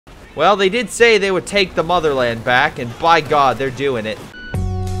Well, they did say they would take the motherland back, and by God, they're doing it.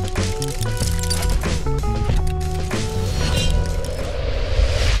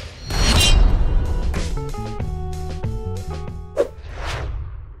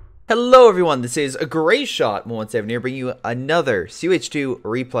 Hello everyone, this is a Greyshot 117 here, bringing you another COH2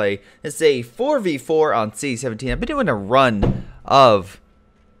 replay. This is a 4v4 on C17. I've been doing a run of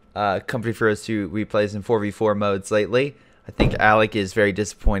Company for Us 2 replays in 4v4 modes lately. I think Alec is very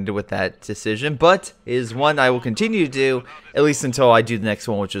disappointed with that decision, but it is one I will continue to do, at least until I do the next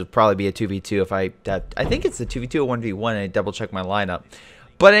one, which will probably be a 2v2 if I think it's a 2v2 or 1v1, and I double check my lineup.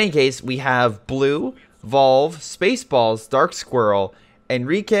 But in any case, we have Blue, Valve, Spaceballs, Dark Squirrel,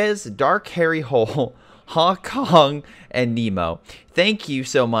 Enriquez, Dark Harry Hole, Hong Kong, and Nemo. Thank you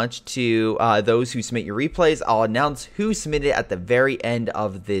so much to those who submit your replays. I'll announce who submitted at the very end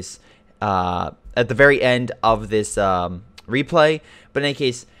of this replay. But in any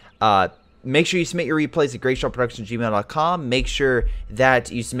case, make sure you submit your replays at greyshotproductions@gmail.com. Make sure that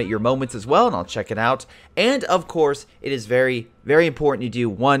you submit your moments as well, and I'll check it out. And of course, it is very, very important you do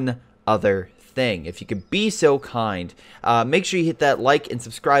one other thing. If you could be so kind, make sure you hit that like and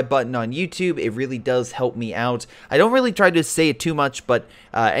subscribe button on YouTube. It really does help me out. I don't really try to say it too much, but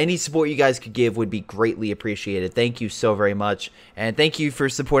any support you guys could give would be greatly appreciated. Thank you so very much, and thank you for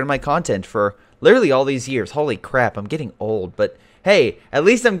supporting my content for literally all these years. Holy crap, I'm getting old, but hey, at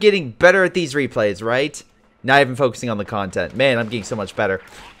least I'm getting better at these replays, right? Not even focusing on the content. Man, I'm getting so much better.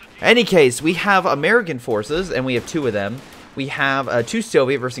 In any case, we have American forces, and we have 2 of them. We have 2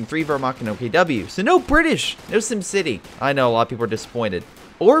 Soviet versus 3 Vermont and OKW. So no British, no SimCity. I know a lot of people are disappointed.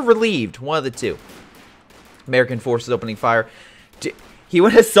 Or relieved, one of the 2. American forces opening fire. He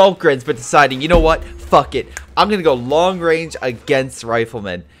went assault grids, but deciding, you know what? Fuck it. I'm going to go long range against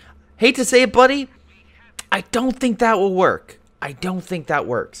riflemen. Hate to say it, buddy. I don't think that will work. I don't think that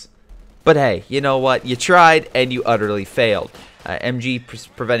works. But hey, you know what? You tried and you utterly failed. MG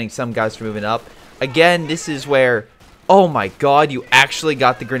preventing some guys from moving up. Again, this is where... Oh my god, you actually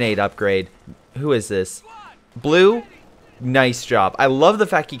got the grenade upgrade. Who is this? Blue? Nice job. I love the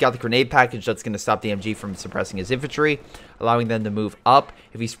fact he got the grenade package that's going to stop the MG from suppressing his infantry, allowing them to move up.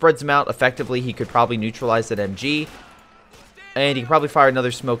 If he spreads them out effectively, he could probably neutralize that MG. And he can probably fire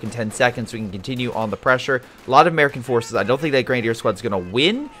another smoke in 10 seconds so we can continue on the pressure. A lot of American forces. I don't think that Grenadier Squad is going to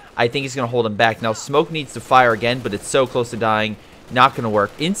win. I think he's going to hold him back. Now, smoke needs to fire again, but it's so close to dying. Not going to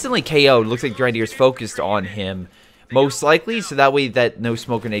work. Instantly KO'd. Looks like Grenadier's focused on him. Most likely, so that way that no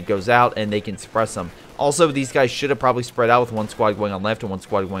smoke grenade goes out and they can suppress them. Also, these guys should have probably spread out with 1 squad going on left and 1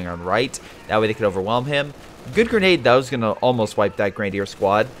 squad going on right. That way they could overwhelm him. Good grenade, though, is going to almost wipe that Grenadier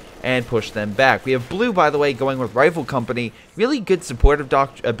squad and push them back. We have Blue, by the way, going with Rifle Company. Really good supportive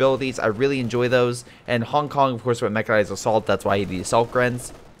abilities. I really enjoy those. And Hong Kong, of course, with Mechanized Assault. That's why he had the Assault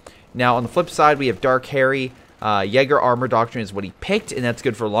Grens. Now, on the flip side, we have Dark Harry. Jaeger Armor Doctrine is what he picked, and that's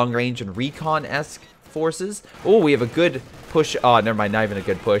good for long range and recon-esque forces. Oh, we have a good push. Oh, never mind, not even a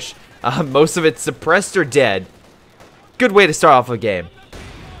good push. Most of it's suppressed or dead. Good way to start off a game.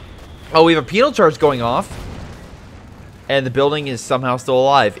 Oh, we have a penal charge going off, and the building is somehow still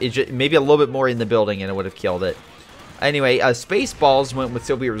alive. It just, maybe a little bit more in the building and it would have killed it. Anyway, Spaceballs went with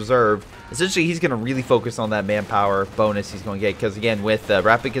Soviet Reserve. Essentially, he's going to really focus on that manpower bonus he's going to get. Because, again, with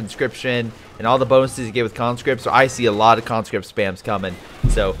rapid conscription and all the bonuses you get with conscripts, so I see a lot of conscript spams coming.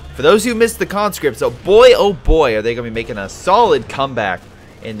 So, for those who missed the conscripts, oh boy, are they going to be making a solid comeback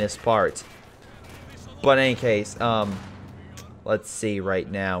in this part. But in any case, let's see right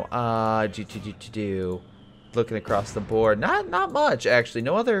now. Looking across the board. Not much, actually.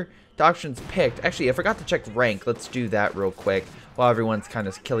 No other doctrines picked. Actually, I forgot to check rank. Let's do that real quick while everyone's kind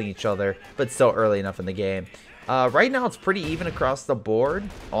of killing each other, but still early enough in the game. Right now, it's pretty even across the board,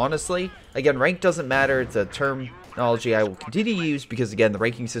 honestly. Again, rank doesn't matter. It's a terminology I will continue to use because, again, the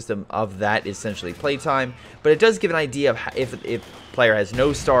ranking system of that is essentially playtime, but it does give an idea of if player has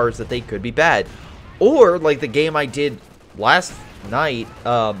no stars that they could be bad. Or, like the game I did last night,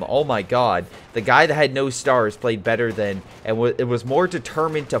 oh my god, the guy that had no stars played better than, and it was more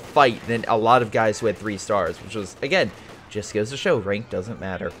determined to fight than a lot of guys who had 3 stars, which was, again, just goes to show rank doesn't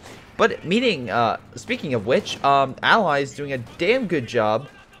matter. But speaking of which, Allies doing a damn good job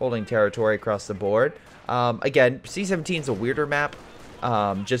holding territory across the board. Again, C17 is a weirder map,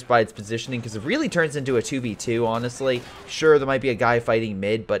 just by its positioning, because it really turns into a 2v2, honestly. Sure, there might be a guy fighting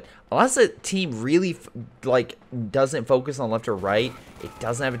mid, but unless a team really, doesn't focus on left or right, it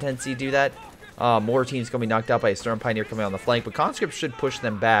doesn't have a tendency to do that. More teams going to be knocked out by a Storm Pioneer coming on the flank, but conscripts should push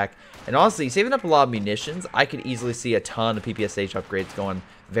them back. And honestly, saving up a lot of munitions, I could easily see a ton of PPSH upgrades going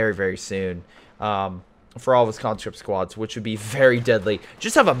very, very soon. for all of his conscript squads, which would be very deadly.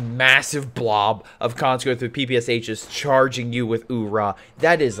 Just have a massive blob of conscripts with PPSHs charging you with Ura.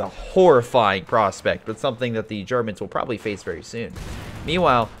 That is a horrifying prospect, but something that the Germans will probably face very soon.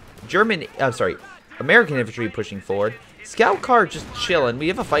 Meanwhile, American infantry pushing forward. Scout car just chilling. We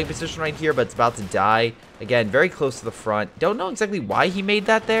have a fight position right here, but it's about to die. Again, very close to the front. Don't know exactly why he made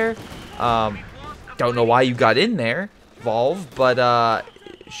that there. Don't know why you got in there, Valve, but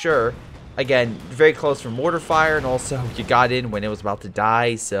sure. Again, very close from mortar fire, and also you got in when it was about to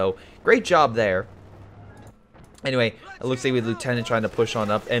die, so great job there. Anyway, it looks like we have Lieutenant trying to push on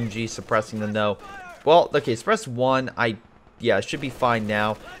up. MG suppressing them, though. Well, okay, suppress 1. Yeah, it should be fine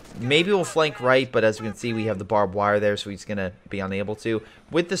now. Maybe we'll flank right, but as we can see, we have the barbed wire there, so he's going to be unable to.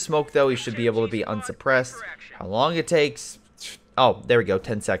 With the smoke, though, he should be able to be unsuppressed. How long it takes? Oh, there we go,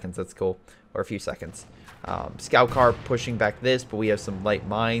 10 seconds. That's cool. Or a few seconds. Scout car pushing back this, but we have some light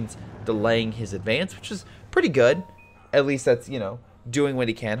mines delaying his advance, which is pretty good. At least that's, you know, doing what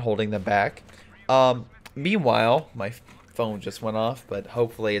he can, holding them back. Meanwhile, my phone just went off, but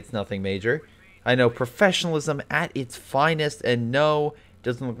hopefully it's nothing major. I know, professionalism at its finest, and no, it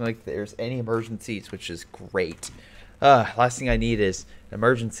doesn't look like there's any emergencies, which is great. Last thing I need is an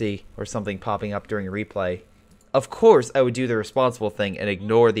emergency or something popping up during a replay. Of course, I would do the responsible thing and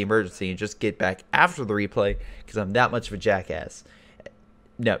ignore the emergency and just get back after the replay because I'm that much of a jackass.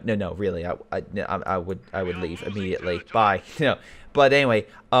 No, really, I would leave immediately. Bye. No, but anyway,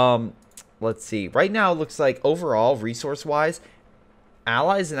 let's see. Right now, it looks like overall, resource-wise,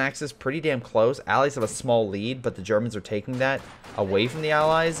 Allies and Axis pretty damn close. Allies have a small lead, but the Germans are taking that away from the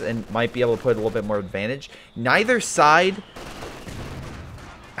Allies and might be able to put a little bit more advantage. Neither side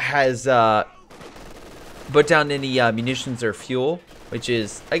has put down any munitions or fuel, which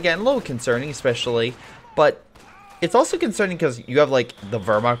is, again, a little concerning, especially. But it's also concerning because you have, like, the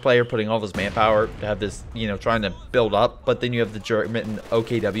Wehrmacht player putting all this manpower to have this, you know, trying to build up. But then you have the German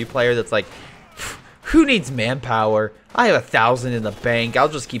OKW player that's like, who needs manpower? I have 1,000 in the bank. I'll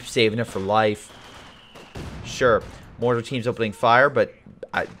just keep saving it for life. Sure, mortar team's opening fire, but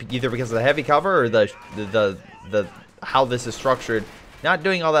either because of the heavy cover or the how this is structured, not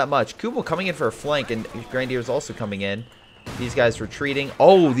doing all that much. Kubel coming in for a flank, and Grenadiers also coming in. These guys retreating.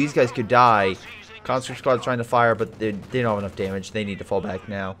 Oh, these guys could die. Conscript squad's trying to fire, but they don't have enough damage. They need to fall back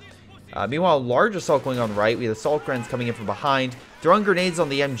now. Meanwhile, large assault going on the right. We have assault grens coming in from behind, throwing grenades on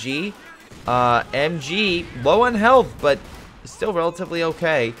the MG. MG low on health, but still relatively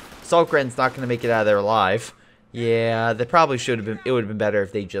okay. Assault Gren's not going to make it out of there alive. Yeah, they probably should have been. It would have been better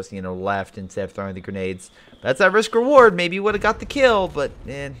if they just, you know, left instead of throwing the grenades. That's that risk reward. Maybe would have got the kill, but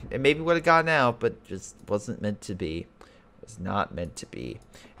it maybe would have gotten out, but just wasn't meant to be. Was not meant to be.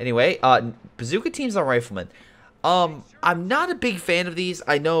 Anyway, bazooka teams on riflemen. I'm not a big fan of these.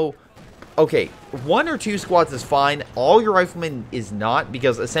 I know. Okay, 1 or 2 squads is fine. All your riflemen is not,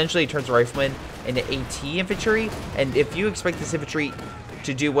 because essentially it turns a rifleman into AT infantry, and if you expect this infantry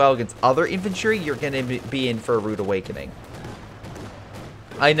to do well against other infantry, you're going to be in for a rude awakening.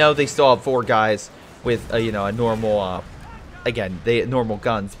 I know they still have 4 guys with you know, a normal, again, normal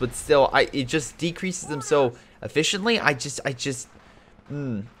guns, but still, it just decreases them so efficiently. It's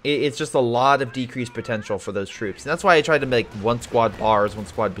just a lot of decreased potential for those troops. And that's why I tried to make 1 squad bars, 1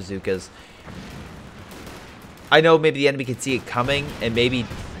 squad bazookas. I know maybe the enemy can see it coming, and maybe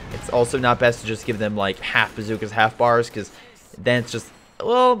it's also not best to just give them like half bazookas, half bars, because then it's just,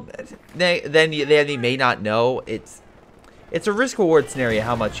 well, then the enemy may not know. It's a risk-reward scenario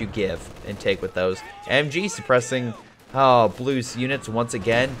how much you give and take with those. MG suppressing Blue's units once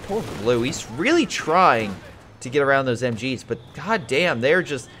again. Poor Blue, he's really trying to get around those MGs, but goddamn, they're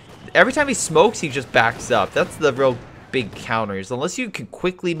just, every time he smokes, he just backs up. That's the real big counters. Unless you can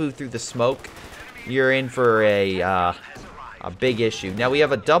quickly move through the smoke, you're in for a big issue. Now we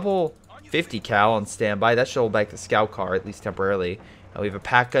have a double 50 cal on standby. That should hold back the scout car, at least temporarily. We have a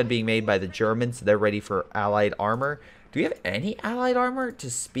pack gun being made by the Germans, so they're ready for allied armor. Do we have any allied armor to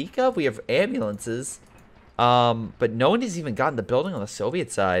speak of? We have ambulances, but no one has even gotten the building on the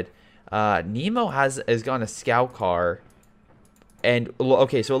Soviet side. Nemo has gone a scout car, and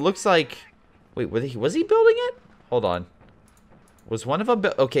okay, so it looks like, wait, was he building it? Hold on, was one of them?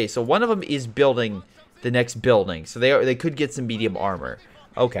 Okay, so one of them is building the next building, so they could get some medium armor.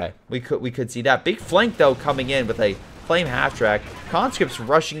 Okay, we could see that big flank though coming in with a flame half track. Conscripts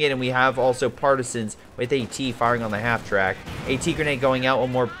rushing in, and we have also partisans with AT firing on the half track. AT grenade going out, one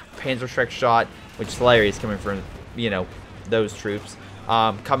more Panzerschreck shot, which is hilarious coming from, you know, those troops.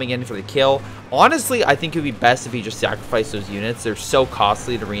 Coming in for the kill. Honestly, I think it would be best if he just sacrificed those units. They're so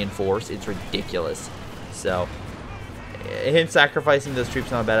costly to reinforce. It's ridiculous. So, him sacrificing those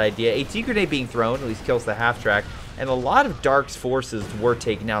troops not a bad idea. AT grenade being thrown at least kills the half track, and a lot of Dark's forces were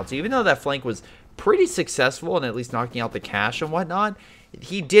taken out. So even though that flank was pretty successful in at least knocking out the cache and whatnot,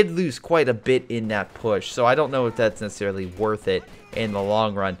 he did lose quite a bit in that push. So I don't know if that's necessarily worth it in the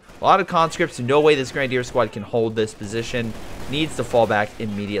long run. A lot of conscripts, no way this Grenadier squad can hold this position. Needs to fall back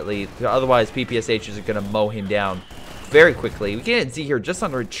immediately. Otherwise, PPSHs are going to mow him down very quickly. We can see here, just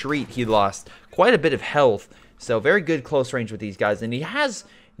on retreat, he lost quite a bit of health. So very good close range with these guys. And he has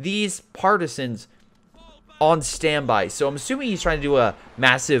these partisans on standby. So I'm assuming he's trying to do a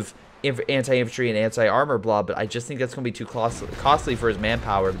massive anti-infantry and anti-armor blob, but I just think that's going to be too costly for his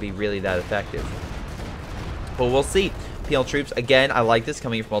manpower to be really that effective. But we'll see. PL troops, again, I like this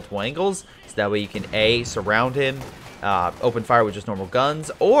coming from multiple angles, so that way you can A, surround him, open fire with just normal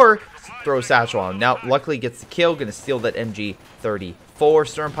guns, or throw a satchel on him. Now, luckily gets the kill, going to steal that MG34.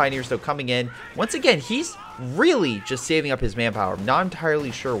 Storm Pioneer still coming in. Once again, he's really just saving up his manpower. I'm not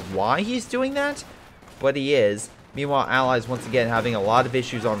entirely sure why he's doing that, but he is. Meanwhile, allies, once again, having a lot of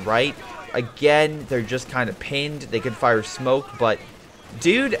issues on right. Again, they're just kind of pinned. They can fire smoke, but,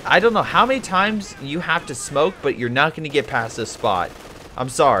 dude, I don't know how many times you have to smoke, but you're not going to get past this spot. I'm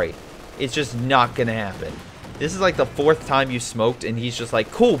sorry. It's just not going to happen. This is like the 4th time you smoked, and he's just like,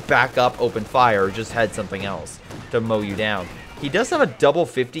 cool, back up, open fire, or just had something else to mow you down. He does have a double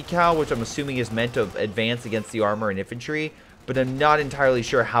 50 cal, which I'm assuming is meant to advance against the armor and infantry, but I'm not entirely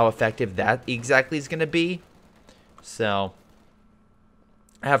sure how effective that exactly is going to be. So,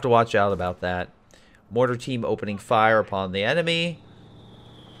 I have to watch out about that. Mortar team opening fire upon the enemy.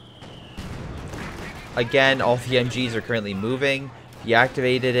 Again, all the MGs are currently moving. You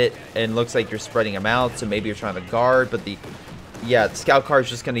activated it, and looks like you're spreading them out, so maybe you're trying to guard, but the scout car is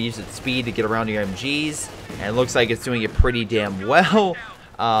just going to use its speed to get around your MGs, and it looks like it's doing it pretty damn well.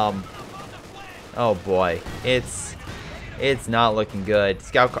 Oh boy, it's not looking good.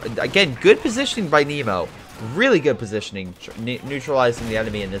 Scout car, again, good positioning by Nemo. Really good positioning, neutralizing the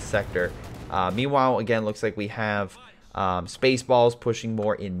enemy in this sector. Meanwhile, again, looks like we have Spaceballs pushing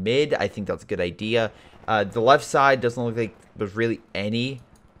more in mid. I think that's a good idea. The left side doesn't look like there's really any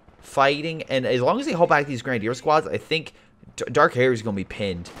fighting. And as long as they hold back these Grenadier squads, I think Dark Harry's going to be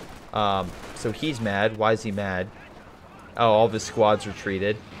pinned. So he's mad. Why is he mad? Oh, all of his squads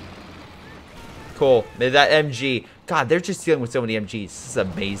retreated. Cool. That MG. God, they're just dealing with so many MGs. This is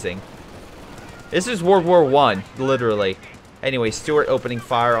amazing. This is World War I, literally. Anyway, Stewart opening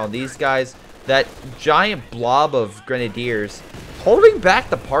fire on these guys. That giant blob of Grenadiers holding back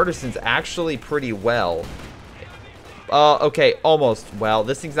the partisans actually pretty well. Okay, almost well.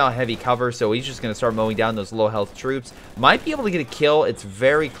 This thing's not heavy cover, so he's just going to start mowing down those low health troops. Might be able to get a kill. It's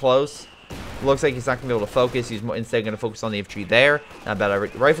very close. Looks like he's not going to be able to focus. He's instead going to focus on the infantry there. Not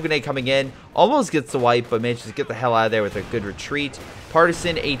bad. Rifle grenade coming in. Almost gets the wipe, but manages to get the hell out of there with a good retreat.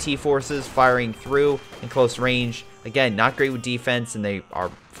 Partisan AT forces firing through in close range. Again, not great with defense, and they are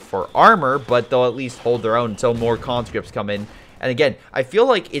for armor, but they'll at least hold their own until more conscripts come in. And again, I feel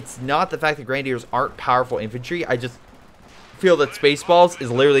like it's not the fact that Grenadiers aren't powerful infantry. I just feel that Spaceballs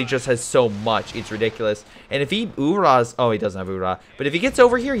is literally just has so much. It's ridiculous. And if he Urahs, oh, he doesn't have Urah. But if he gets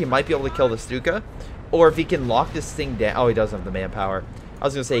over here, he might be able to kill the Stuka. Or if he can lock this thing down. Oh, he doesn't have the manpower. I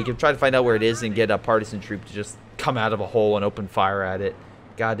was going to say, he can try to find out where it is and get a partisan troop to just come out of a hole and open fire at it.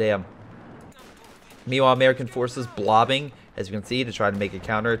 Goddamn. Meanwhile, American forces blobbing, as you can see, to try to make a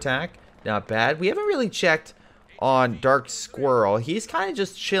counterattack. Not bad. We haven't really checked on Dark Squirrel. He's kind of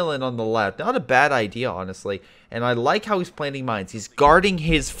just chilling on the left. Not a bad idea, honestly. And I like how he's planting mines. He's guarding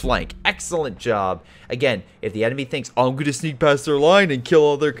his flank. Excellent job. Again, if the enemy thinks, oh, I'm going to sneak past their line and kill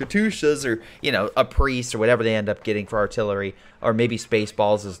all their Katyushas, or, you know, a priest, or whatever they end up getting for artillery, or maybe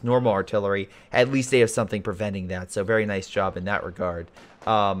Spaceballs as normal artillery, at least they have something preventing that. So very nice job in that regard.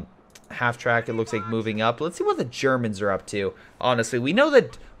 Half track, it looks like moving up. Let's see what the Germans are up to. Honestly, we know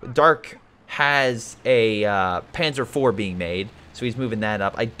that Dark has a Panzer IV being made, so he's moving that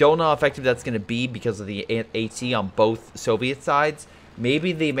up. I don't know how effective that's going to be because of the AT on both Soviet sides.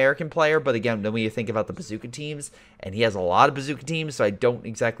 Maybe the American player, but again, then when you think about the bazooka teams, and he has a lot of bazooka teams, so I don't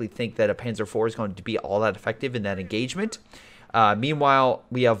exactly think that a Panzer IV is going to be all that effective in that engagement. Meanwhile,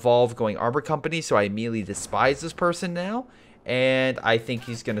 we have Vaal going armor company, so I immediately despise this person now. And I think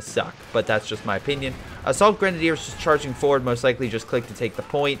he's going to suck, but that's just my opinion. Assault Grenadiers just charging forward, most likely just click to take the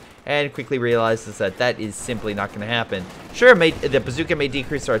point, and quickly realizes that that is simply not going to happen. Sure, the bazooka may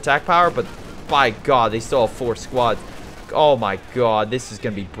decrease our attack power, but by God, they still have 4 squads. Oh my God, this is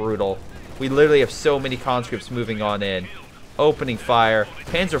going to be brutal. We literally have so many conscripts moving on in. Opening fire.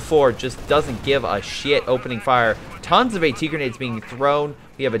 Panzer IV just doesn't give a shit opening fire. Tons of AT grenades being thrown.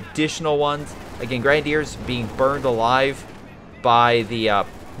 We have additional ones. Again, Grenadiers being burned alive by the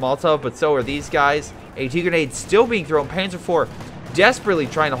Molotov, but so are these guys. AT grenades still being thrown. Panzer IV desperately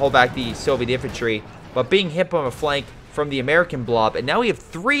trying to hold back the Soviet infantry, but being hit on a flank from the American blob. And now we have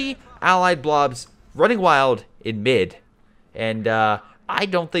 3 Allied blobs running wild in mid. And I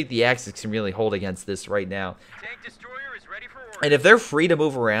don't think the Axis can really hold against this right now. Tank destroyer is ready for order. And if they're free to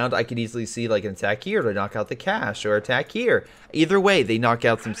move around, I could easily see like an attack here to knock out the cache, or attack here. Either way, they knock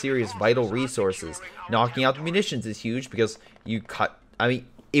out some serious vital resources. Knocking out the munitions is huge because you cut, I mean,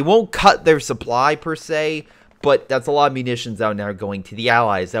 it won't cut their supply per se, but that's a lot of munitions out now going to the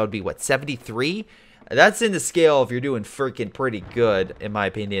Allies. That would be, what, 73? That's in the scale if you're doing freaking pretty good, in my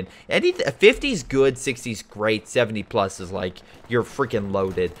opinion. 50's good, 60's great, 70 plus is like, you're freaking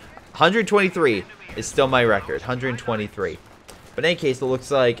loaded. 123 is still my record, 123. But in any case, it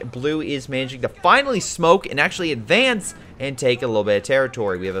looks like Blue is managing to finally smoke and actually advance and take a little bit of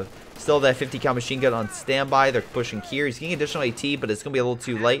territory. We have still that 50 cal machine gun on standby. They're pushing here. He's getting additional AT, but it's going to be a little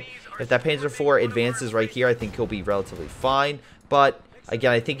too late. If that Panzer IV advances right here, I think he'll be relatively fine. But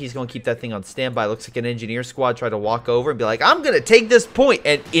again, I think he's going to keep that thing on standby. Looks like an engineer squad tried to walk over and be like, I'm going to take this point,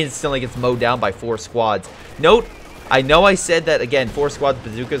 and instantly gets mowed down by 4 squads. Note, I know I said that, again, 4 squads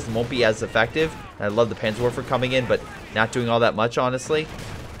bazookas won't be as effective. I love the Panzerwerfer coming in, but not doing all that much, honestly.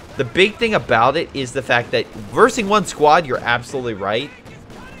 The big thing about it is the fact that versing 1 squad, you're absolutely right.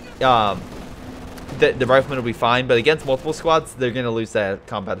 The riflemen will be fine, but against multiple squads, they're going to lose that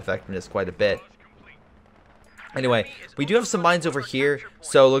combat effectiveness quite a bit. Anyway, we do have some mines over here,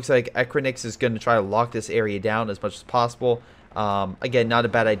 so it looks like Ecronix is going to try to lock this area down as much as possible. Again, not a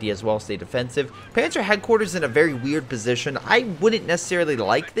bad idea as well, stay defensive. Panzer headquarters in a very weird position. I wouldn't necessarily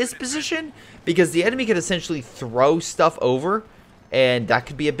like this position, because the enemy could essentially throw stuff over, and that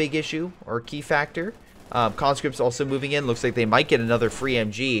could be a big issue, or a key factor. Conscripts also moving in. Looks like they might get another free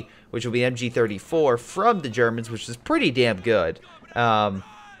MG, which will be MG34 from the Germans, which is pretty damn good.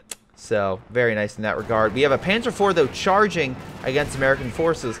 So, very nice in that regard. We have a Panzer IV, though, charging against American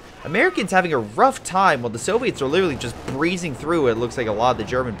forces. Americans having a rough time while the Soviets are literally just breezing through, it looks like, a lot of the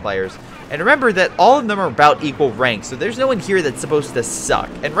German players. And remember that all of them are about equal rank, so there's no one here that's supposed to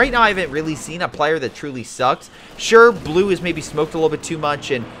suck. And right now, I haven't really seen a player that truly sucks. Sure, Blue is maybe smoked a little bit too much,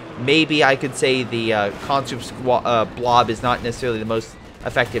 and maybe I could say the conscript blob is not necessarily the most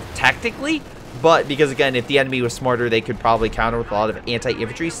effective tactically. But because, again, if the enemy was smarter, they could probably counter with a lot of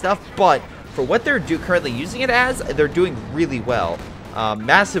anti-infantry stuff. But for what they're currently using it as, they're doing really well.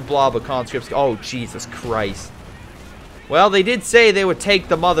 Massive blob of conscripts. Oh, Jesus Christ. Well, they did say they would take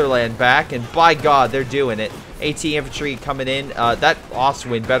the motherland back, and by God, they're doing it. AT infantry coming in. That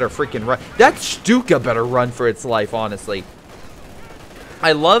Ocwieja better freaking run. That Stuka better run for its life, honestly.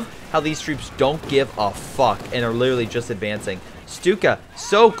 I love how these troops don't give a fuck and are literally just advancing. Stuka,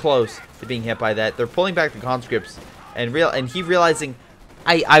 so close to being hit by that. They're pulling back the conscripts, and he realizing,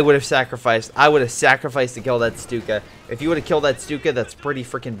 I would have sacrificed. I would have sacrificed to kill that Stuka. If you would have killed that Stuka, that's pretty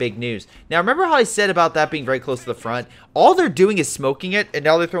freaking big news. Now, remember how I said about that being very close to the front? All they're doing is smoking it, and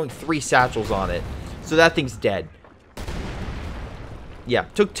now they're throwing 3 satchels on it. So that thing's dead. Yeah,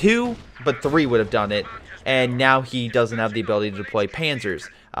 took 2, but 3 would have done it. And now he doesn't have the ability to deploy panzers.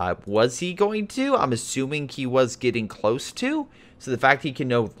 Was he going to? I'm assuming he was getting close to. So the fact he can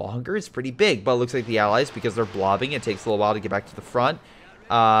no longer is pretty big. But it looks like the Allies, because they're blobbing, it takes a little while to get back to the front.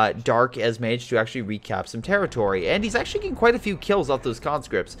 Dark has managed to actually recap some territory. And he's actually getting quite a few kills off those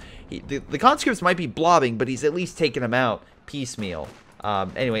conscripts. The conscripts might be blobbing, but he's at least taking them out piecemeal.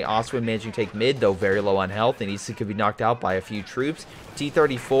 Anyway, Ocwieja managing to take mid, though very low on health, and he could be knocked out by a few troops.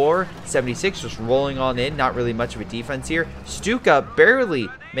 T-34, 76, just rolling on in, not really much of a defense here. Stuka barely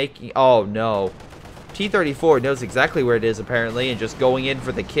making, oh no. T-34 knows exactly where it is, apparently, and just going in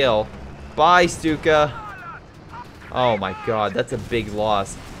for the kill. Bye, Stuka. Oh my God, that's a big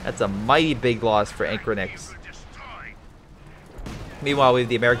loss. That's a mighty big loss for Ecronix. Meanwhile, we have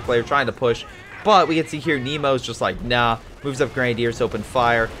the American player trying to push, but we can see here Nemo's just like, nah. Moves up Grenadiers to open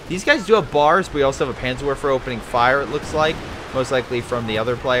fire. These guys do have bars, but we also have a Panzerwerfer opening fire, it looks like. Most likely from the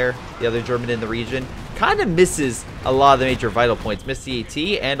other player, the other German in the region. Kind of misses a lot of the major vital points. Missed the AT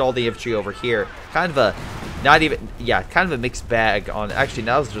and all the infantry over here. Kind of a, kind of a mixed bag on, actually,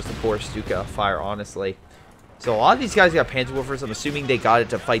 that was just a poor Stuka fire, honestly. So a lot of these guys got Panzerwerfers. I'm assuming they got it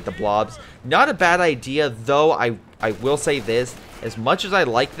to fight the blobs. Not a bad idea, though. I will say this. As much as I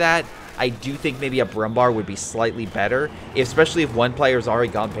like that, I do think maybe a Brumbar would be slightly better, especially if one player's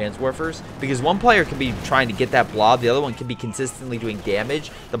already gone Panzerwerfers, because one player can be trying to get that blob, the other one can be consistently doing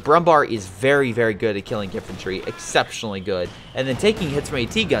damage. The Brumbar is very, very good at killing infantry, exceptionally good, and then taking hits from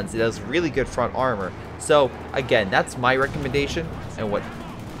AT guns, it has really good front armor. So, again, that's my recommendation, and what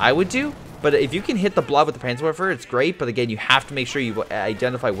I would do. But if you can hit the blob with the Panzerwerfer, it's great. But again, you have to make sure you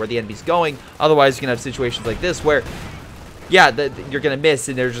identify where the enemy's going. Otherwise, you're going to have situations like this where, yeah, you're going to miss,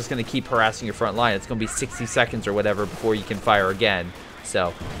 and they're just going to keep harassing your front line. It's going to be 60 seconds or whatever before you can fire again.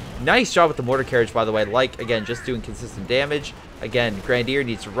 So, nice job with the mortar carriage, by the way. Like, again, just doing consistent damage. Again, Grenadier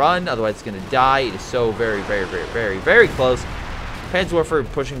needs to run, otherwise it's going to die. It is so very, very, very, very, very close. Panzerwerfer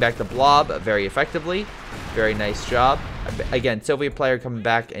pushing back the blob very effectively. Very nice job. Again, Soviet player coming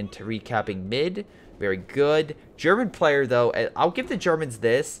back and recapping mid. Very good. German player, though, I'll give the Germans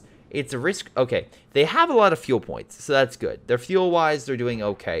this. It's a risk. Okay, they have a lot of fuel points, so that's good. They're fuel-wise, they're doing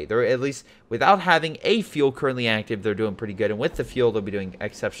okay. They're at least, without having a fuel currently active, they're doing pretty good. And with the fuel, they'll be doing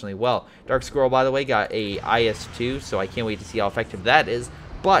exceptionally well. Dark Squirrel, by the way, got a IS-2, so I can't wait to see how effective that is.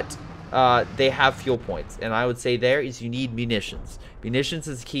 But they have fuel points, and I would say there is you need munitions. Munitions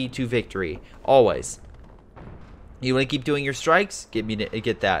is key to victory, always. You want to keep doing your strikes?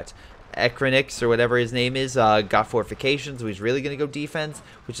 Get that. Ekronix, or whatever his name is, got fortifications, so he's really going to go defense,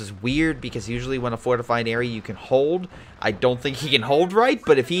 which is weird because usually when a fortified area you can hold. I don't think he can hold right,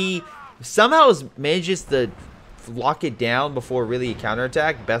 but if he somehow manages to lock it down before really a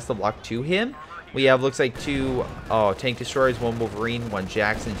counterattack, best of luck to him. We have, looks like 2 tank destroyers, 1 Wolverine, 1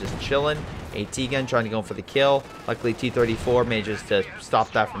 Jackson just chilling. A T-gun trying to go for the kill. Luckily, T-34 manages to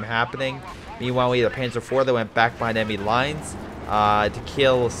stop that from happening. Meanwhile, we have a Panzer IV that went back behind enemy lines to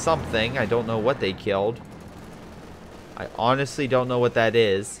kill something. I don't know what they killed. I honestly don't know what that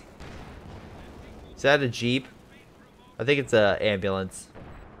is. Is that a Jeep? I think it's an ambulance.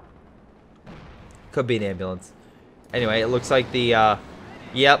 Could be an ambulance. Anyway, it looks like the...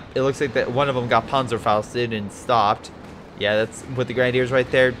 Yep, it looks like that one of them got Panzerfausted and stopped. Yeah, that's with the Grenadiers right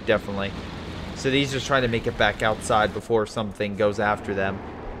there, definitely. So these just trying to make it back outside before something goes after them.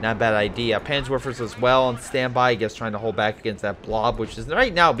 Not a bad idea. Panzerwerfers as well on standby, I guess, trying to hold back against that blob, which is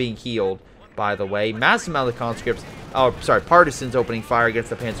right now being healed, by the way. Massive amount of conscripts. Oh, sorry, partisans opening fire against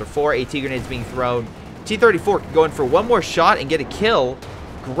the Panzer IV. AT grenades being thrown. T-34 can go in for one more shot and get a kill.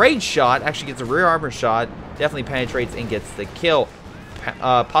 Great shot. Actually gets a rear armor shot. Definitely penetrates and gets the kill.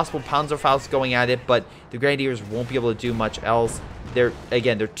 Possible Panzerfaust going at it, but the Grenadiers won't be able to do much else. They're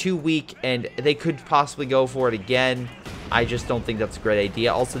too weak, and they could possibly go for it again. I just don't think that's a great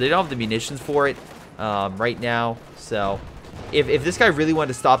idea. Also, they don't have the munitions for it right now. So, if this guy really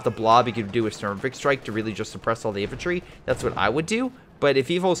wanted to stop the blob, he could do a Sturmvik strike to really just suppress all the infantry. That's what I would do. But if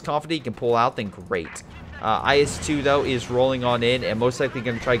he feels confident he can pull out, then great. IS-2, though, is rolling on in, and most likely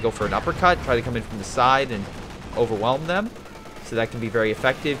going to try to go for an uppercut, try to come in from the side and overwhelm them. So that can be very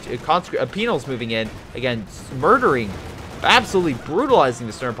effective. Penal's moving in. Again, murdering, absolutely brutalizing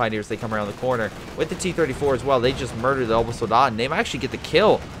the Stern Pioneers. They come around the corner. With the T-34 as well, they just murdered the Elba Soldat, and they might actually get the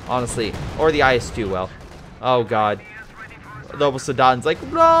kill, honestly. Or the IS-2, well. Oh, God. The Elba Soldat's like,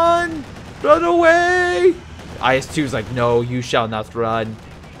 run! Run away! IS-2's like, no, you shall not run.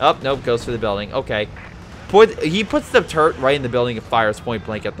 Oh, nope, goes for the building. Okay. He puts the turret right in the building and fires point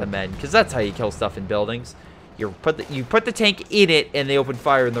blank at the men, because that's how you kill stuff in buildings. You put the tank in it, and they open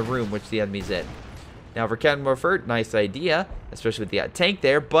fire in the room, which the enemy's in. Now, for Captain Morford, nice idea, especially with the tank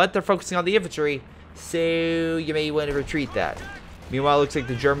there, but they're focusing on the infantry, so you may want to retreat that. Meanwhile, it looks like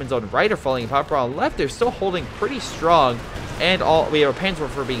the Germans on the right are falling apart, but on the left, they're still holding pretty strong, and we have a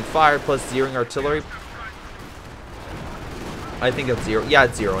Panzerwerfer being fired, plus zeroing artillery. I think that's zero. Yeah,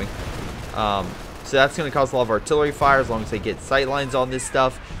 it's zeroing. So that's going to cause a lot of artillery fire as long as they get sight lines on this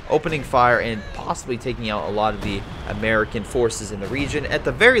stuff. Opening fire and possibly taking out a lot of the American forces in the region. At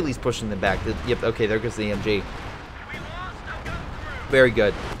the very least, pushing them back. Yep, okay, there goes the MG. Very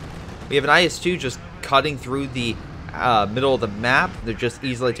good. We have an IS-2 just cutting through the middle of the map. They're just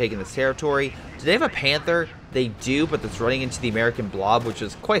easily taking this territory. Do they have a Panther? They do, but that's running into the American blob, which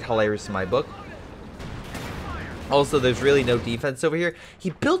is quite hilarious in my book. Also, there's really no defense over here. He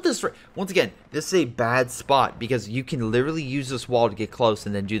built this for... Once again, this is a bad spot because you can literally use this wall to get close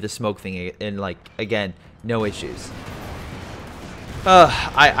and then do the smoke thing and, like, again, no issues.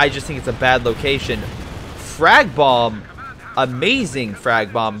 I just think it's a bad location. Frag Bomb, amazing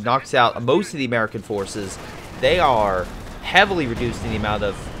Frag Bomb, knocks out most of the American forces. They are heavily reduced in the amount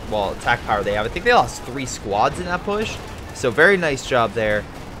of, well, attack power they have. I think they lost 3 squads in that push. So, very nice job there.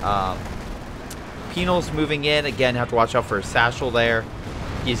 Penal's moving in. Again, have to watch out for a satchel there.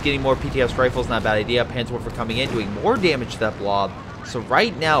 He's getting more PTS rifles, not a bad idea. Panzerwerfer coming in, doing more damage to that blob. So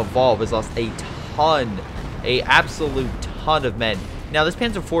right now, Vaal has lost a ton, a absolute ton of men. Now, this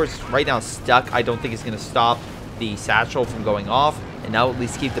Panzer IV is right now stuck. I don't think it's going to stop the satchel from going off, and now at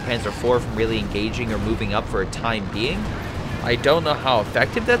least keep the Panzer IV from really engaging or moving up for a time being. I don't know how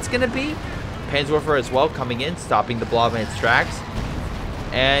effective that's going to be. Panzerwerfer as well coming in, stopping the blob in its tracks.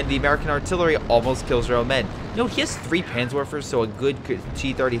 And the American artillery almost kills their own men. You know, he has 3 Panzerwerfers, so a good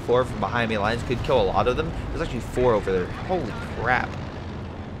T-34 from behind enemy lines could kill a lot of them. There's actually 4 over there. Holy crap.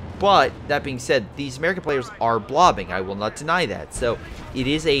 But, that being said, these American players are blobbing. I will not deny that. So, it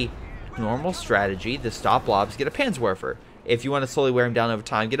is a normal strategy to stop blobs, get a Panzerwerfer. If you want to slowly wear them down over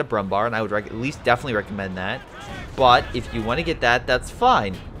time, get a Brumbar, and I would at least definitely recommend that. But, if you want to get that, that's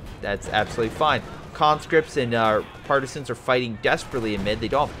fine. That's absolutely fine. Conscripts and partisans are fighting desperately in mid. They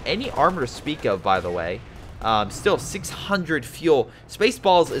don't have any armor to speak of, by the way. Still 600 fuel.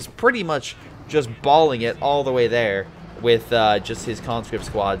 Spaceballs is pretty much just balling it all the way there with just his conscript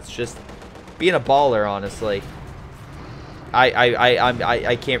squads. Just being a baller, honestly.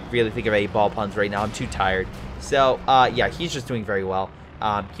 I can't really think of any ball puns right now. I'm too tired. So yeah, he's just doing very well.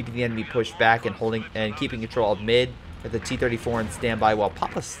 Keeping the enemy pushed back and holding and keeping control of mid. With the T-34 on standby while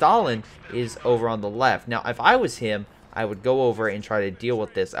Papa Stalin is over on the left. Now, if I was him, I would go over and try to deal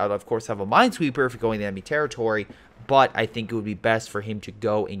with this. I would, of course, have a Minesweeper if going to enemy territory, but I think it would be best for him to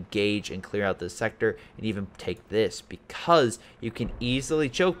go engage and clear out this sector and even take this, because you can easily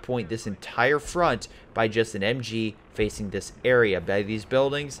choke point this entire front by just an MG facing this area. By these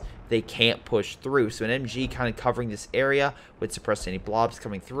buildings, they can't push through. So an MG kind of covering this area would suppress any blobs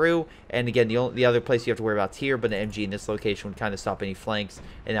coming through. And again, the other place you have to worry about is here, but an MG in this location would kind of stop any flanks,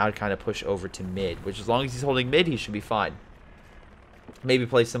 and I would kind of push over to mid, which as long as he's holding mid, he should be fine. Maybe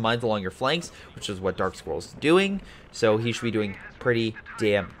place some mines along your flanks, which is what Dark Squirrel's is doing. So he should be doing pretty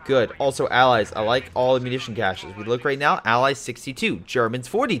damn good. Also, allies. I like all ammunition caches. We look right now, allies 62, Germans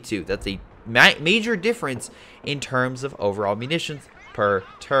 42. That's a major difference in terms of overall munitions per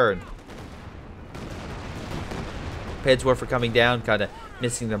turn. Panzerwerfer coming down, kind of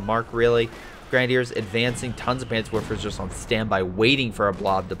missing the mark, really. Grenadiers advancing, tons of Panzerwerfers just on standby, waiting for a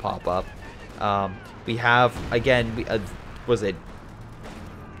blob to pop up. We have, again, was it?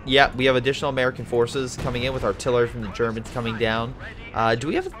 Yeah, we have additional American forces coming in with artillery from the Germans coming down. Do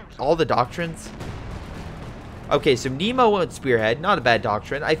we have all the doctrines? Okay, so Nemo went with Spearhead. Not a bad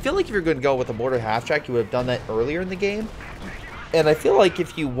doctrine. I feel like if you're going to go with a mortar half-track, you would have done that earlier in the game. And I feel like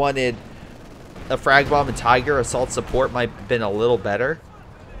if you wanted a Frag Bomb and Tiger, Assault Support might have been a little better.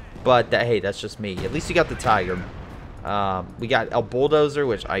 But, hey, that's just me. At least you got the Tiger. We got a Bulldozer,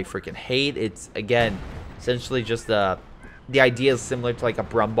 which I freaking hate. It's, again, essentially just the idea is similar to like a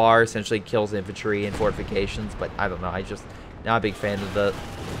Brumbar. Essentially kills infantry and fortifications. But, I don't know. I just not a big fan of the...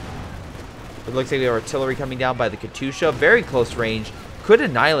 It looks like we have artillery coming down by the Katusha. Very close range. Could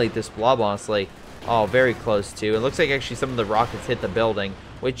annihilate this blob, honestly. Oh, very close too. It looks like actually some of the rockets hit the building,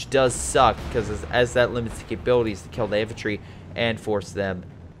 which does suck because as that limits the capabilities to kill the infantry and force them,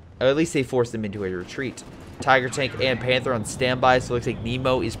 or at least they force them into a retreat. Tiger Tank and Panther on standby, so it looks like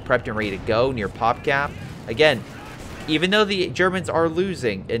Nemo is prepped and ready to go near PopCap. Again, even though the Germans are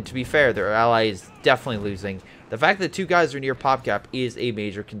losing, and to be fair, their ally is definitely losing, the fact that 2 guys are near PopCap is a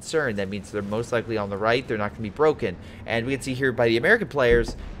major concern. That means they're most likely on the right. They're not going to be broken. And we can see here by the American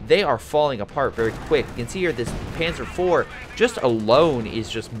players, they are falling apart very quick. You can see here this Panzer IV just alone is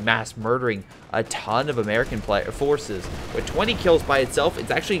just mass murdering a ton of American forces. With 20 kills by itself,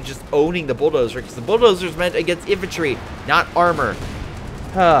 it's actually just owning the Bulldozer, because the Bulldozer is meant against infantry, not armor.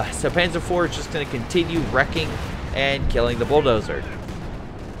 So Panzer IV is just going to continue wrecking and killing the Bulldozer.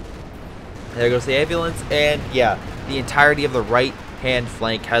 There goes the ambulance, and yeah, the entirety of the right-hand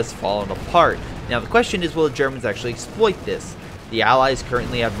flank has fallen apart. Now, the question is, will the Germans actually exploit this? The Allies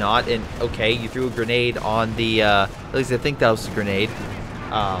currently have not, and okay, you threw a grenade on the, at least I think that was a grenade,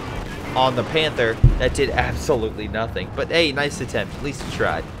 on the Panther. That did absolutely nothing. But hey, nice attempt. At least you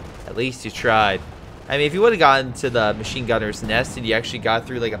tried. At least you tried. I mean, if you would have gotten to the machine gunner's nest and you actually got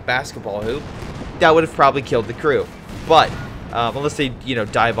through like a basketball hoop, that would have probably killed the crew. But... unless they, you know,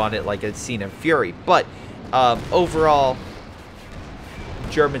 dive on it like a scene in Fury. But overall,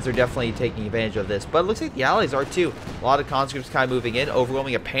 Germans are definitely taking advantage of this. But it looks like the Allies are too. A lot of conscripts kind of moving in,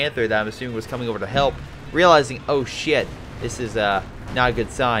 overwhelming a Panther that I'm assuming was coming over to help. Realizing, oh shit, this is not a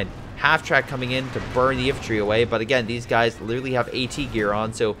good sign. Half-track coming in to burn the infantry away. But again, these guys literally have AT gear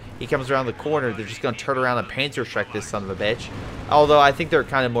on. So he comes around the corner. They're just going to turn around and PanzerShark this son of a bitch. Although I think they're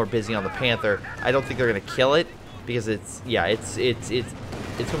kind of more busy on the Panther. I don't think they're going to kill it. Because it's, yeah, it's going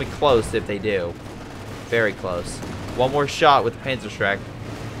to be close if they do. Very close. One more shot with the Panzerschreck.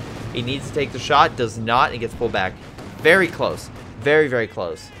 He needs to take the shot, does not, and gets pulled back. Very close. Very, very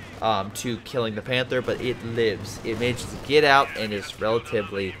close to killing the Panther, but it lives. It manages to get out and is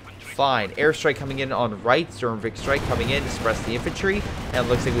relatively fine. Airstrike coming in on right. Sturmvik strike coming in to suppress the infantry. And it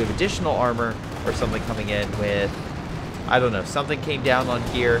looks like we have additional armor or something coming in with, I don't know, something came down on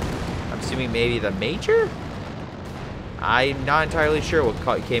here. I'm assuming maybe the Major? I'm not entirely sure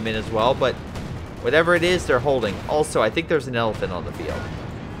what came in as well, but whatever it is, they're holding. Also, I think there's an elephant on the field.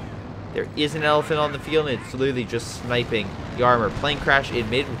 There is an elephant on the field, and it's literally just sniping the armor. Plane crash in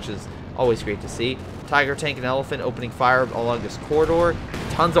mid, which is always great to see. Tiger tank and elephant opening fire along this corridor.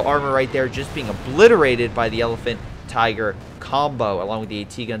 Tons of armor right there just being obliterated by the elephant tiger combo, along with the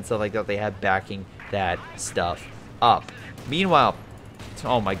AT gun, stuff like that. They have backing that stuff up. Meanwhile,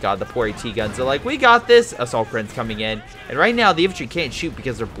 oh my god, the poor AT guns are like, we got this. Assault grens coming in. And right now, the infantry can't shoot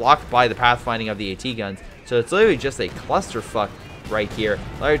because they're blocked by the pathfinding of the AT guns. So it's literally just a clusterfuck right here.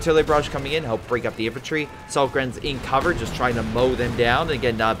 Light artillery barrage coming in, help break up the infantry. Assault grens in cover, just trying to mow them down. And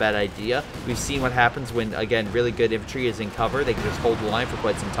again, not a bad idea. We've seen what happens when, again, really good infantry is in cover. They can just hold the line for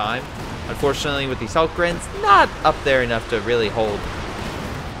quite some time. Unfortunately, with the assault grens, not up there enough to really hold.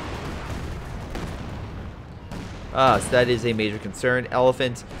 So that is a major concern.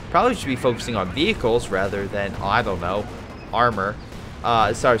 Elephant probably should be focusing on vehicles rather than, oh, I don't know, armor.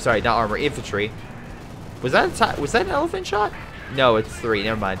 Sorry, not armor, infantry. Was that an elephant shot? No, it's 3.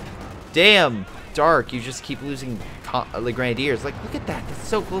 Never mind. Damn, Dark, you just keep losing the grenadiers. Like, look at that. It's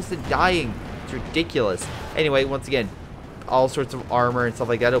so close to dying. It's ridiculous. Anyway, once again, all sorts of armor and stuff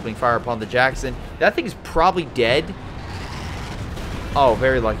like that opening fire upon the Jackson. That thing's probably dead. Oh,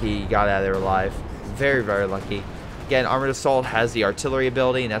 very lucky he got out of there alive. Very, very lucky. Again, Armored Assault has the artillery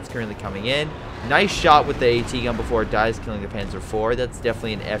ability, and that's currently coming in. Nice shot with the AT gun before it dies, killing the Panzer IV. That's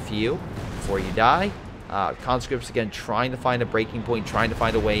definitely an FU before you die. Conscripts, again, trying to find a breaking point, trying to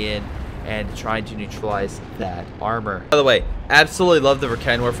find a way in, and trying to neutralize that armor. By the way, absolutely love the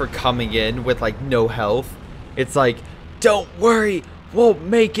Verkenwerfer coming in with, like, no health. It's like, don't worry, we'll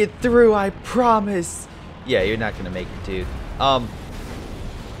make it through, I promise. Yeah, you're not going to make it, dude.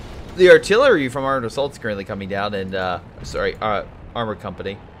 The artillery from Armored Assault's currently coming down, and, Armor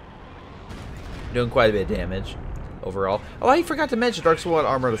Company. Doing quite a bit of damage overall. Oh, I forgot to mention Dark Soul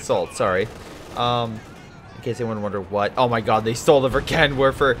Armored Assault, sorry. In case anyone wondered what. Oh my god, they stole the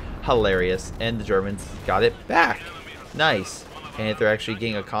Verkenwerfer. Hilarious. And the Germans got it back. Nice. And they're actually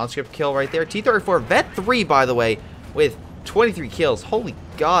getting a conscript kill right there. T-34, Vet 3, by the way, with 23 kills. Holy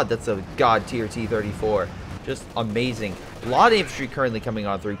god, that's a god tier T-34. Just amazing. A lot of infantry currently coming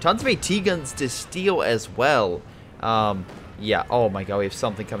on through. Tons of AT guns to steal as well. Yeah, oh my god, we have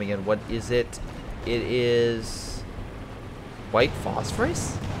something coming in. What is it? It is white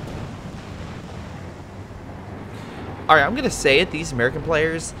phosphorus? Alright, I'm gonna say it, these American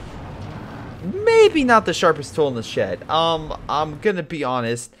players, maybe not the sharpest tool in the shed. I'm gonna be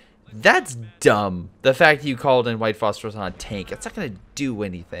honest, that's dumb. The fact that you called in white phosphorus on a tank, it's not gonna do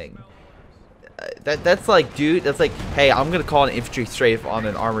anything. That's like, dude, that's like, hey, I'm gonna call an infantry strafe on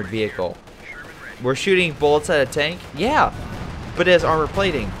an armored vehicle. We're shooting bullets at a tank? Yeah. But it has armor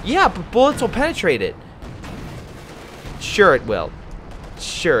plating. Yeah, but bullets will penetrate it. Sure it will.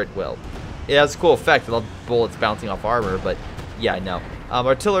 Sure it will. It has a cool effect. I love bullets bouncing off armor, but yeah, no.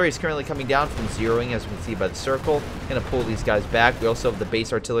 Artillery is currently coming down from zeroing, as we can see by the circle. Gonna pull these guys back. We also have the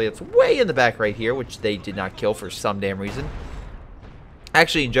base artillery that's way in the back right here, which they did not kill for some damn reason.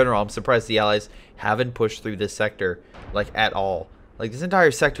 Actually, in general, I'm surprised the Allies haven't pushed through this sector, like, at all. Like, this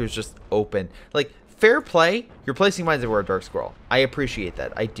entire sector is just open. Like, fair play, you're placing mines everywhere at Dark Scroll. I appreciate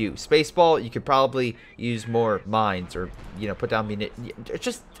that. I do. Spaceball, you could probably use more mines or, you know, put down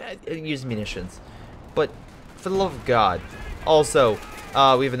just use munitions. But, for the love of God. Also,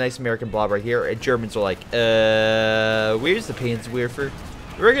 we have a nice American blob right here, and Germans are like, where's the Panzerwerfer?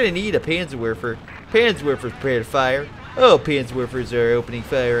 We're gonna need a Panzerwerfer. Panzerwerfer's prepared to fire. Oh, Panzerwerfers are opening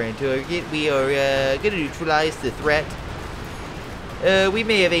fire on target. We are gonna neutralize the threat. We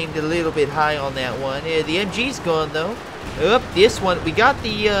may have aimed a little bit high on that one. The MG's gone, though. Oh, this one. We got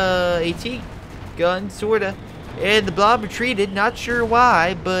the AT gun, sorta. And the blob retreated. Not sure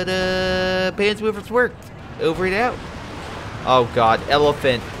why, but Panzerwerfers worked. Over and out. Oh, God.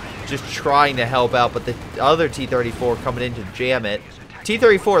 Elephant just trying to help out, but the other T-34 coming in to jam it.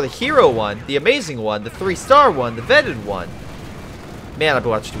 T-34, the hero one, the amazing one, the 3-star one, the vetted one. Man, I've been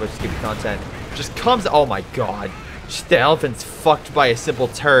watching too much Skippy content. Just comes, oh my god. Just, the elephant's fucked by a simple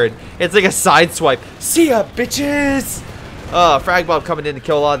turd. It's like a side swipe. See ya, bitches! Frag bomb coming in to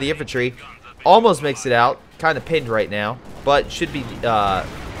kill a lot of the infantry. Almost makes it out. Kind of pinned right now. But should be,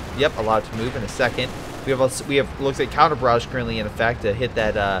 yep, allowed to move in a second. We have looks like counter barrage currently in effect to hit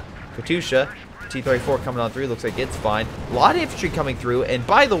that, Katusha. T-34 coming on through. Looks like it's fine. A lot of infantry coming through. And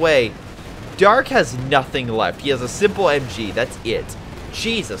by the way, Dark has nothing left. He has a simple MG. That's it.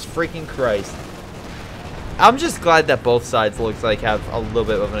 Jesus freaking Christ. I'm just glad that both sides looks like have a little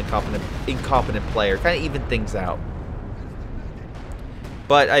bit of an incompetent player. Kind of even things out.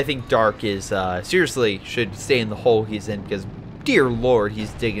 But I think Dark is, seriously, should stay in the hole he's in because, dear Lord, he's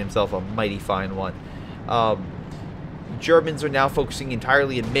digging himself a mighty fine one. Germans are now focusing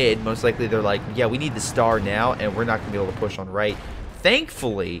entirely in mid. Most likely they're like, yeah, we need the star now, and we're not going to be able to push on right.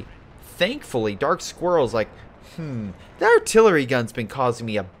 Thankfully, Dark Squirrel's like, the artillery gun's been causing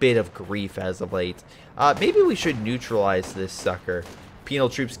me a bit of grief as of late. Maybe we should neutralize this sucker. Penal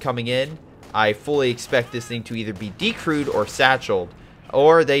troops coming in. I fully expect this thing to either be decrewed or satcheled.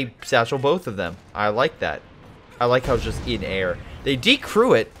 Or they satchel both of them. I like that. I like how it's just in air. They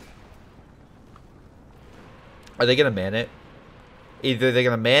decrew it. Are they going to man it? Either they're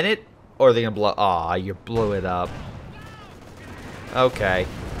going to man it, or they're going to blow... Aw, you blew it up. Okay.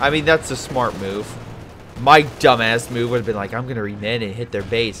 I mean, that's a smart move. My dumbass move would have been like, I'm going to reman it and hit their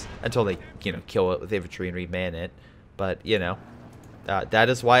base. Until they, you know, kill it with infantry and reman it. But, you know. That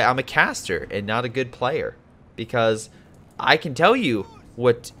is why I'm a caster and not a good player. Because I can tell you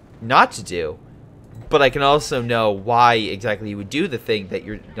what not to do. But I can also know why exactly you would do the thing that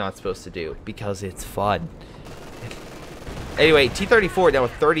you're not supposed to do. Because it's fun. Anyway, T-34 now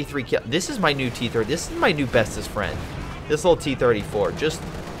with 33 kills. This is my new T-30. This is my new bestest friend. This little T-34.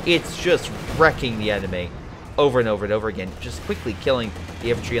 It's just wrecking the enemy over and over and over again. Just quickly killing the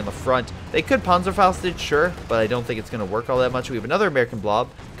infantry on the front. They could Panzerfaust it, sure, but I don't think it's going to work all that much. We have another American blob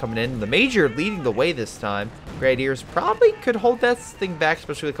coming in. The Major leading the way this time. Grenadiers probably could hold that thing back,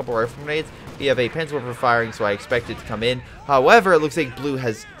 especially with a couple rifle grenades. We have a Panzerwerfer firing, so I expect it to come in. However, it looks like Blue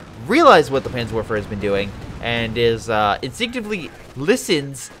has realized what the Panzerwerfer has been doing and is instinctively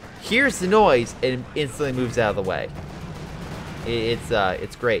listens, hears the noise, and instantly moves out of the way.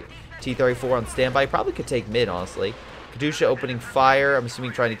 It's great. T-34 on standby. Probably could take mid, honestly. Katusha opening fire. I'm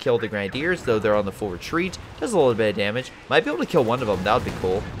assuming trying to kill the Grenadiers, though they're on the full retreat. Does a little bit of damage. Might be able to kill one of them. That would be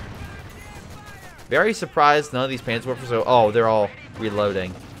cool. Very surprised none of these Panzerwerfers are... Oh, they're all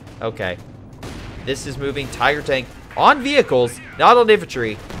reloading. Okay. This is moving. Tiger tank on vehicles, not on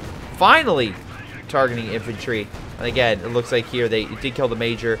infantry. Finally targeting infantry. And again, it looks like here they did kill the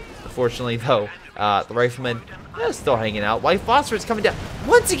Major. Unfortunately, though, the Rifleman is still hanging out. White Phosphorus coming down.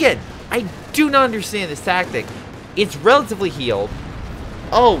 Once again, I do not understand this tactic. It's relatively healed.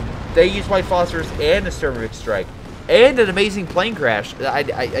 Oh, they use White Phosphorus and a Sturmovik Strike. And an amazing plane crash.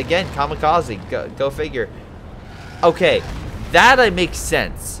 Again, kamikaze. Go figure. Okay, that makes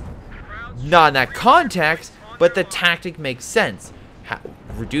sense. Not in that context, but the tactic makes sense.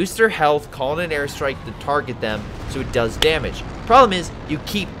 Reduce their health, call in an airstrike to target them so it does damage. Problem is, you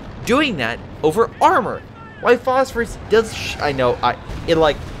keep doing that over armor. White Phosphorus does... I know,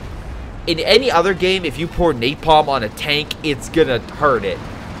 in any other game, if you pour napalm on a tank, it's gonna hurt it.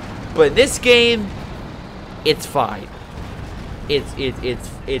 But in this game, it's fine.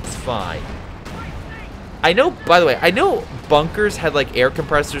 It's fine. I know, by the way, I know bunkers had like air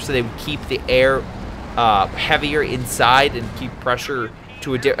compressors so they would keep the air heavier inside and keep pressure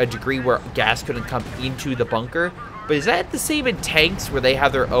to a degree where gas couldn't come into the bunker. But is that the same in tanks where they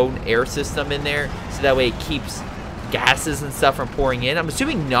have their own air system in there so that way it keeps gases and stuff from pouring in? I'm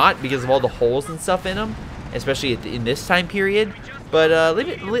assuming not because of all the holes and stuff in them, especially in this time period. But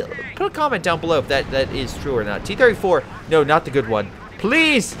put a comment down below if that is true or not. T-34, no, not the good one.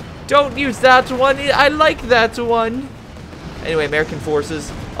 Please don't use that one. I like that one. Anyway, American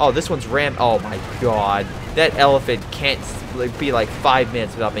forces. Oh, this one's rammed. Oh my god, that elephant can't be like 5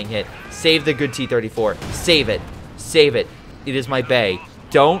 minutes without being hit. Save the good T-34. Save it. Save it. It is my Bay.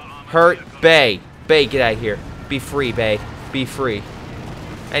 Don't hurt Bay. Bay, get out of here. Be free, Bay. Be free.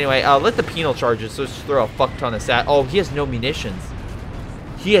 Anyway, let the penal charges. So just throw a fuck ton of sat. Oh, he has no munitions.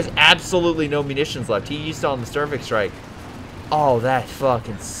 He has absolutely no munitions left. He used it on the Sturmovik Strike. Oh, that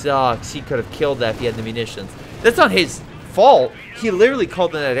fucking sucks. He could have killed that if he had the munitions. That's not his fault. He literally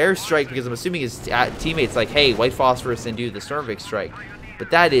called in that airstrike because I'm assuming his teammates like, hey, White Phosphorus and do the Sturmovik Strike. But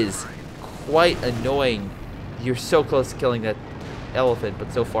that is quite annoying. You're so close to killing that elephant,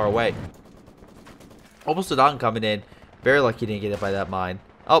 but so far away. Almost a Don coming in. Very lucky he didn't get hit by that mine.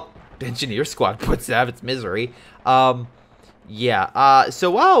 Oh, Engineer Squad puts out its misery. Yeah.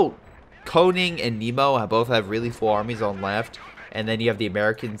 So while Koning and Nemo both have really full armies on left, and then you have the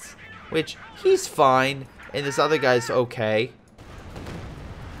Americans, which he's fine, and this other guy's okay.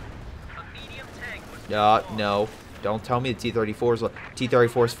 No. Don't tell me the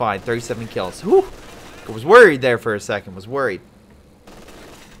T-34 is fine. 37 kills. Whew. I was worried there for a second. Was worried.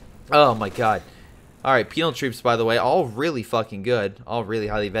 Oh my god. Alright, penal troops, by the way, all really fucking good. All really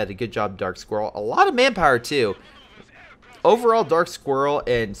highly vetted. Good job, Dark Squirrel. A lot of manpower, too. Overall, Dark Squirrel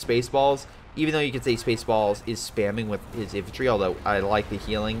and Spaceballs, even though you could say Spaceballs is spamming with his infantry, although I like the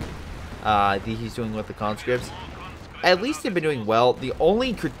healing that he's doing with the conscripts. at least they've been doing well. The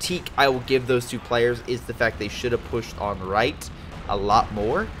only critique I will give those two players is the fact they should have pushed on right a lot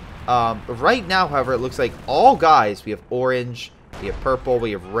more. Right now, however, it looks like all guys, we have orange, we have purple,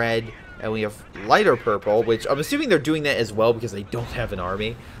 we have red, and we have lighter purple, which I'm assuming they're doing that as well because they don't have an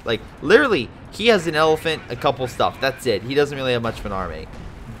army. Like, literally, he has an elephant, a couple stuff. That's it. He doesn't really have much of an army.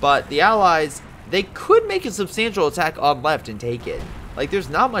 But the allies, they could make a substantial attack on left and take it. Like, there's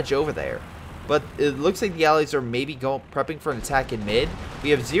not much over there. But it looks like the allies are maybe prepping for an attack in mid. We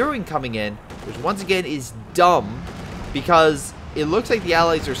have zeroing coming in, which once again is dumb because it looks like the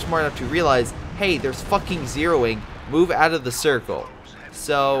allies are smart enough to realize, hey, there's fucking zeroing. Move out of the circle.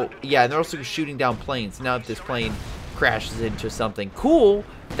 So, yeah, and they're also shooting down planes. Now if this plane crashes into something cool,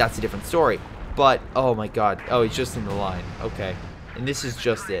 that's a different story. But, oh my god. Oh, he's just in the line. Okay. And this is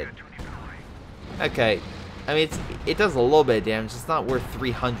just it. Okay. I mean, it does a little bit of damage. It's not worth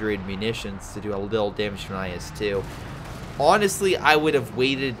 300 munitions to do a little damage to an IS-2. Honestly, I would have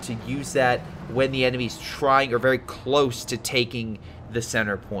waited to use that when the enemy's trying or very close to taking the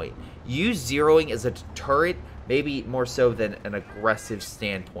center point. Use zeroing as a deterrent, maybe more so than an aggressive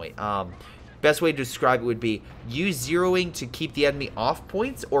standpoint. Best way to describe it would be use zeroing to keep the enemy off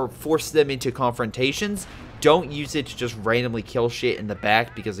points or force them into confrontations. Don't use it to just randomly kill shit in the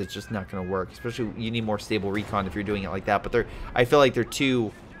back because it's just not going to work. Especially you need more stable recon if you're doing it like that. But I feel like they're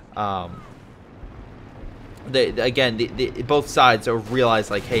too... both sides have realized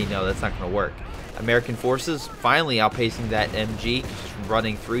like, hey, no, that's not going to work. American forces finally outpacing that MG, just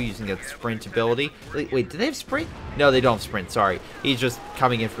running through using its sprint ability. Wait, do they have sprint? No, they don't have sprint, sorry. He's just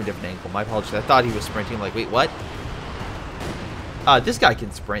coming in from a different angle. My apologies. I thought he was sprinting. I'm like, wait, what? This guy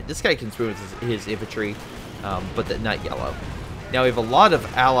can sprint. This guy can sprint with his infantry, but not yellow. Now we have a lot of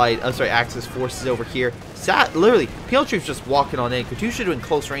Axis forces over here. Literally, Penal Troops just walking on in. Katyusha doing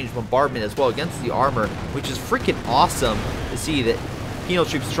close range bombardment as well against the armor, which is freaking awesome to see that Penal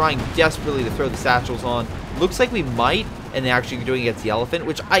Troops trying desperately to throw the satchels on. Looks like we might, and they're actually doing it against the elephant,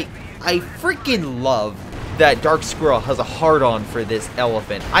 which I freaking love that Dark Squirrel has a hard-on for this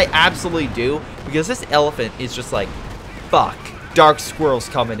elephant. I absolutely do, because this elephant is just like, fuck, Dark Squirrel's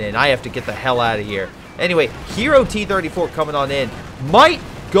coming in. I have to get the hell out of here. Anyway, Hero T-34 coming on in. Might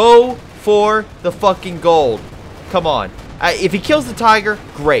go for the fucking gold. Come on. If he kills the tiger,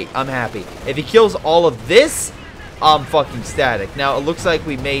 great. I'm happy. If he kills all of this, I'm fucking static. Now, it looks like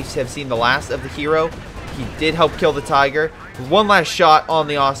we may have seen the last of the hero. He did help kill the tiger. One last shot on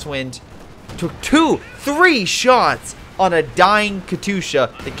the Ostwind. Took 3 shots on a dying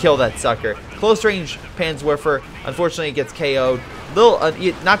Katyusha to kill that sucker. Close range Panzerwerfer, unfortunately, it gets KO'd.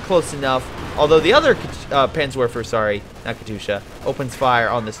 Not close enough. Although the other Panzerwerfer, sorry, not Katyusha, opens fire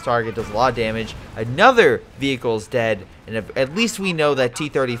on this target, does a lot of damage. Another vehicle is dead, and at least we know that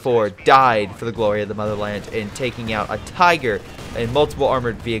T-34 died for the glory of the motherland in taking out a tiger and multiple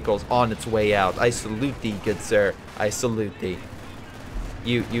armored vehicles on its way out. I salute thee, good sir. I salute thee.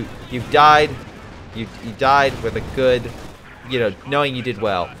 You died. You died with a good, knowing you did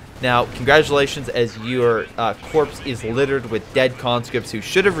well. Now, congratulations, as your corpse is littered with dead conscripts who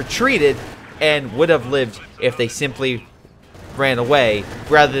should have retreated and would have lived if they simply ran away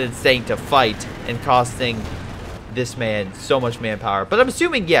rather than staying to fight and costing this man so much manpower. But I'm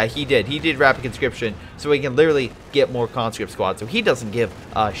assuming, yeah, he did. He did rapid conscription so he can literally get more conscript squads. So he doesn't give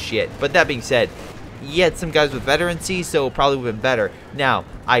a shit. But that being said, he had some guys with veterancy, so it probably would have been better. Now,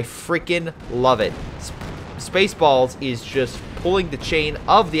 I freaking love it. Spaceballs is just pulling the chain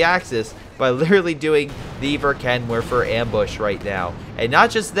of the Axis by literally doing the Verkenwerfer ambush right now. And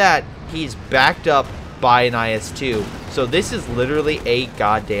not just that, he's backed up by an IS-2. So this is literally a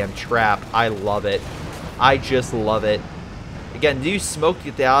goddamn trap. I love it. I just love it. Again, do smoke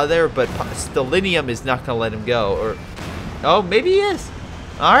to get out of there, but Stalinium is not going to let him go. Or, oh, maybe he is.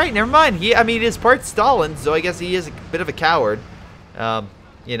 All right, never mind. I mean, he's part Stalin, so I guess he is a bit of a coward.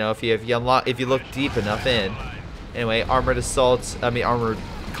 If you look deep enough in. Anyway, armored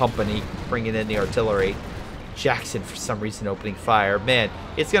company bringing in the artillery. Jackson, for some reason, opening fire. Man,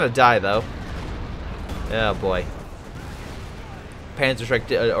 it's gonna die though. Oh boy.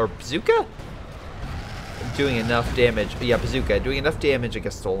 PanzerStrike or bazooka, doing enough damage. Yeah, bazooka doing enough damage. I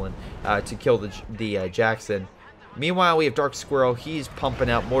guess stolen to kill the Jackson. Meanwhile, we have Dark Squirrel. He's pumping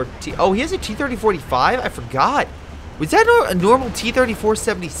out more Oh, he has a T-3045? I forgot. Was that a normal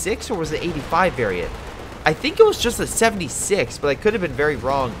T-34-76 or was it 85 variant? I think it was just a 76, but I could have been very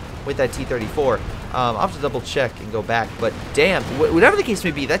wrong with that T-34. I'll have to double check and go back. But damn, whatever the case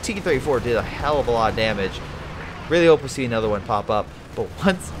may be, that T-34 did a hell of a lot of damage. Really hope we see another one pop up. But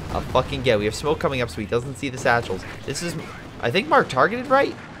once again, we have smoke coming up so he doesn't see the satchels. This is, I think, mark targeted,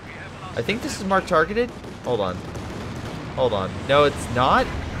 right? I think this is mark targeted. Hold on. Hold on. No, it's not.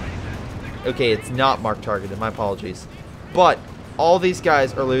 Okay, it's not mark targeted. My apologies. But all these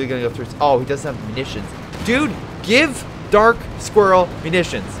guys are literally going to go through. Oh, he doesn't have munitions. Dude, give Dark Squirrel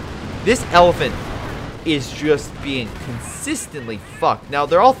munitions. This elephant is just being consistently fucked. Now,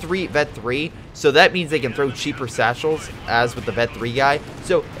 they're all Vet 3, so that means they can throw cheaper satchels, as with the Vet 3 guy.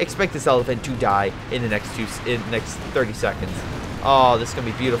 So, expect this elephant to die in the next 30 seconds. Oh, this is going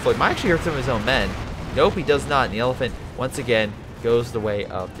to be beautiful. It might actually hurt some of his own men. Nope, he does not. And the elephant, once again, goes the way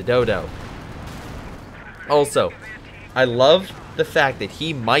of the dodo. Also, I love the fact that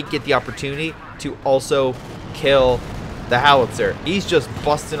he might get the opportunity to also kill the howitzer. He's just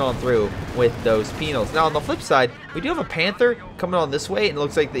busting on through with those penals. Now, on the flip side, we do have a panther coming on this way, and it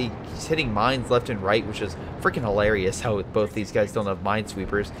looks like he's hitting mines left and right, which is freaking hilarious how both these guys don't have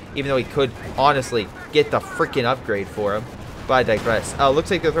minesweepers, even though he could honestly get the freaking upgrade for him. But I digress.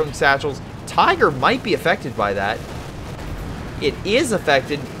 Looks like they're throwing satchels. Tiger might be affected by that. It is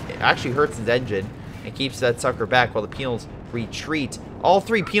affected. It actually hurts his engine and keeps that sucker back while the penals retreat. All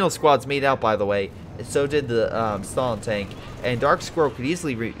 3 penal squads made out, by the way. So did the Stalin tank. And Dark Squirrel could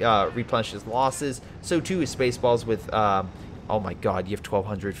easily replenish his losses. So too his Spaceballs with, oh my god, you have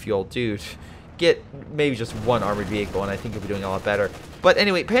 1200 fuel. Dude, get maybe just 1 armored vehicle and I think you'll be doing a lot better. But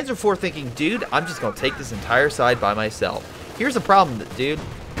anyway, Panzer IV thinking, dude, I'm just going to take this entire side by myself. Here's the problem, dude.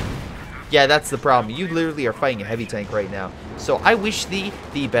 Yeah, that's the problem. You literally are fighting a heavy tank right now. So I wish thee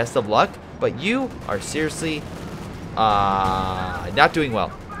the best of luck, but you are seriously not doing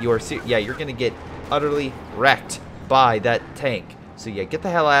well. You are yeah, you're going to get utterly wrecked by that tank. So yeah, get the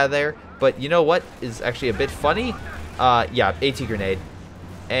hell out of there. But you know what is actually a bit funny? Yeah, AT grenade.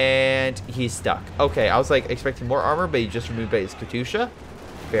 And he's stuck. Okay, I was like expecting more armor, but he just removed by his Katusha.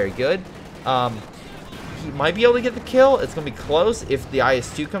 Very good. He might be able to get the kill. It's going to be close if the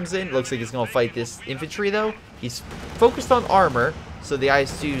IS-2 comes in. Looks like he's going to fight this infantry, though. He's focused on armor, so the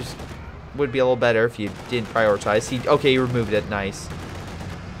IS-2s would be a little better if you didn't prioritize. Okay, he removed it. Nice.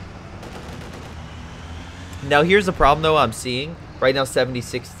 Now, here's the problem, though, I'm seeing. Right now, 70,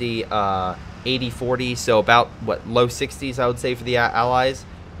 60, 80, 40. So about, what, low 60s, I would say, for the Allies.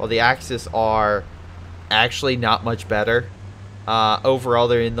 While the Axis are actually not much better. Overall,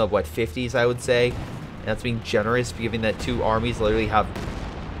 they're in the, what, 50s, I would say. And that's being generous, given that 2 armies literally have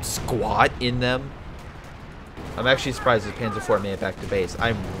squat in them. I'm actually surprised that Panzer IV made it back to base.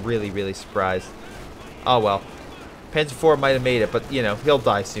 I'm really, really surprised. Oh, well. Panzer IV might have made it, but, you know, he'll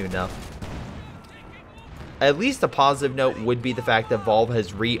die soon enough. At least a positive note would be the fact that Vaal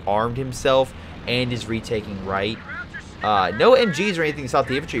has rearmed himself and is retaking right. No MGs or anything to stop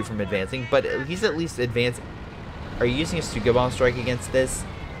the infantry from advancing, but he's at least advanced. Are you using a Stuka Bomb strike against this?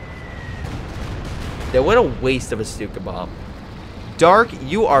 Now, what a waste of a Stuka Bomb. Dark,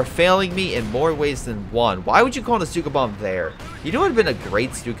 you are failing me in more ways than one. Why would you call it a Stuka Bomb there? You know what would have been a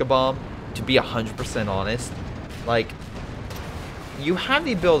great Stuka Bomb, to be 100% honest? Like, you have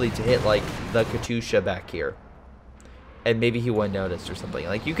the ability to hit, like, the Katusha back here. And maybe he wouldn't notice or something.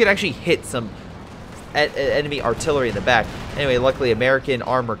 Like, you could actually hit some enemy artillery in the back. Anyway, luckily, American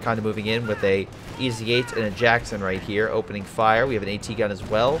armor kind of moving in with a Easy 8 and a Jackson right here, opening fire. We have an AT gun as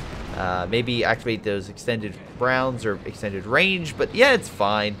well. Maybe activate those extended rounds or extended range, but yeah, it's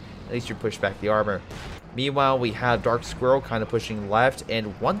fine. At least you push back the armor. Meanwhile, we have Dark Squirrel kind of pushing left,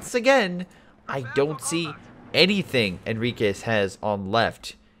 and once again, I don't see anything Enriquez has on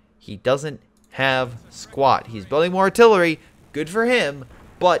left. He doesn't have squat. He's building more artillery. Good for him,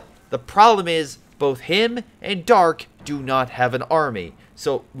 but the problem is both him and Dark do not have an army.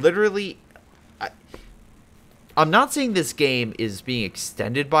 So literally, I'm not saying this game is being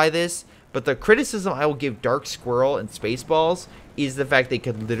extended by this, but the criticism I will give Dark Squirrel and Spaceballs is the fact they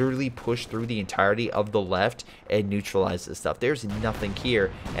could literally push through the entirety of the left and neutralize this stuff. There's nothing here,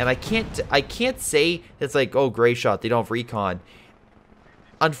 and I can't say it's like, oh, Greyshot, they don't have recon.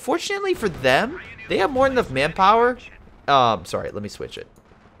 Unfortunately for them, they have more than enough manpower. Sorry, let me switch it.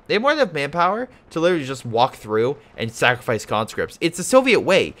 They have more than enough manpower to literally just walk through and sacrifice conscripts. It's the Soviet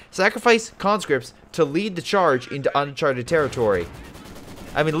way. Sacrifice conscripts to lead the charge into uncharted territory.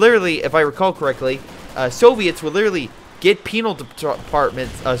 I mean, literally, if I recall correctly, Soviets would literally get penal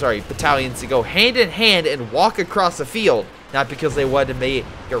departments, battalions to go hand in hand and walk across the field. Not because they wanted to make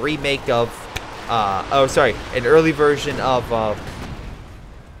a remake of, an early version of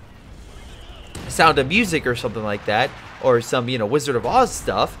Sound of Music or something like that. Or some, you know, Wizard of Oz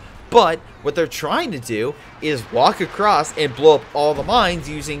stuff. But what they're trying to do is walk across and blow up all the mines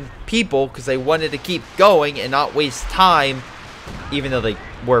using people because they wanted to keep going and not waste time, even though they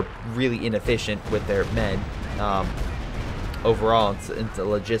were really inefficient with their men. Overall, into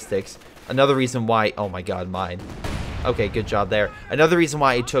logistics. Another reason why, oh my god, mine. Okay, good job there. Another reason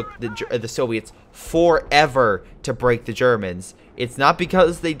why it took the Soviets forever to break the Germans. It's not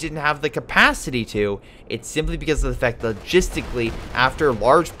because they didn't have the capacity to. It's simply because of the fact that logistically, after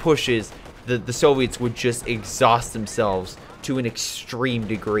large pushes, the Soviets would just exhaust themselves to an extreme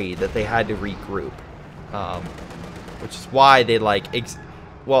degree that they had to regroup. Which is why they like...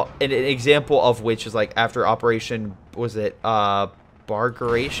 well, an example of which is like after Operation... was it...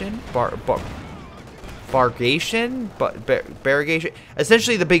 Bargation? Barrigation.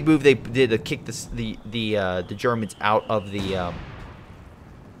 Essentially, the big move they did to kick the Germans out of the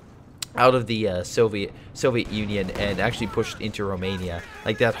Soviet Union and actually pushed into Romania.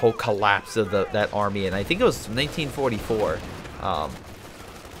 Like that whole collapse of that army, and I think it was 1944.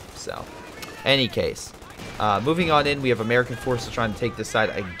 So, any case, moving on in, we have American forces trying to take this side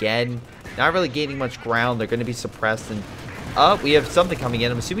again. Not really gaining much ground. They're going to be suppressed, and we have something coming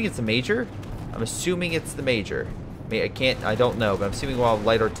in. I'm assuming it's a major. I'm assuming it's the major. I don't know, but I'm assuming we'll have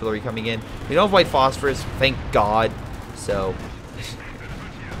light artillery coming in. We don't have white phosphorus, thank God. So,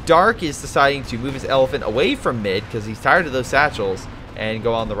 Dark is deciding to move his elephant away from mid because he's tired of those satchels and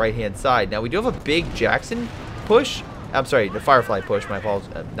go on the right-hand side. Now, we do have a big Jackson push. I'm sorry, the Firefly push. My apologies.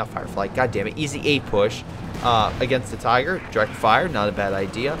 Not Firefly. God damn it. Easy 8 push against the Tiger. Direct fire, not a bad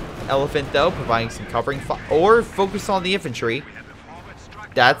idea. Elephant, though, providing some covering fire. Or focus on the infantry.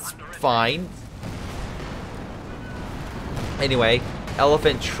 That's fine. Anyway,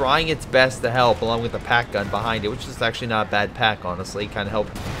 Elephant trying its best to help along with the pack gun behind it, which is actually not a bad pack, honestly. Kind of help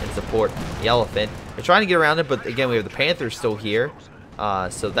and support the Elephant. They're trying to get around it, but again, we have the Panthers still here.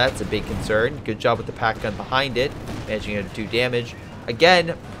 So that's a big concern. Good job with the pack gun behind it. Managing to do damage.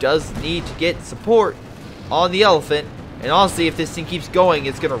 Again, does need to get support on the Elephant. And honestly, if this thing keeps going,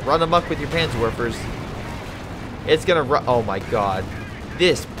 it's going to run amok with your Panzerwerfers. It's going to run... Oh my god.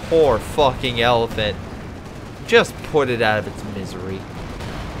 This poor fucking Elephant. Just put it out of its misery.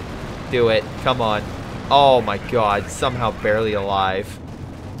 Do it. Come on. Oh my god. Somehow barely alive.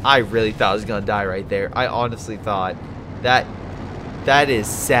 I really thought I was going to die right there. I honestly thought. That is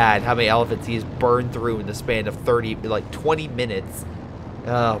sad how many elephants he has burned through in the span of 20 minutes.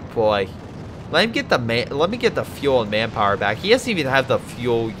 Oh boy. Let me get the fuel and manpower back. He doesn't even have the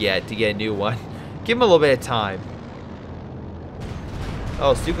fuel yet to get a new one. Give him a little bit of time.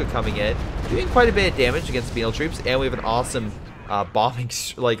 Oh, Stuka coming in. Doing quite a bit of damage against Beetle troops. And we have an awesome bombing,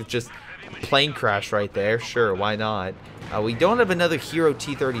 like just plane crash right there. Sure, why not? We don't have another Hero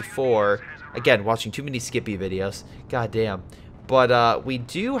T-34. Again, watching too many Skippy videos. God damn. But we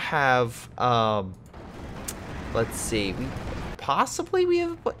do have, let's see. We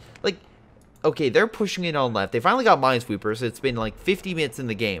have, like, okay, they're pushing it on left. They finally got Minesweepers. It's been like 50 minutes in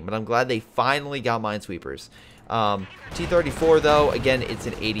the game, but I'm glad they finally got Minesweepers. T-34, though, again, it's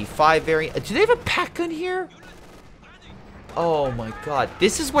an 85 variant. Do they have a pack gun here? Oh, my God.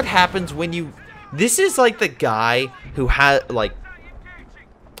 This is what happens when you... This is like the guy who had, like...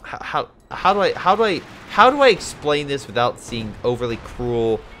 How do I explain this without seeming overly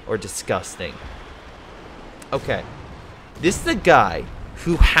cruel or disgusting? Okay. This is the guy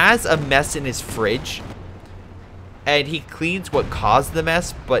who has a mess in his fridge, and he cleans what caused the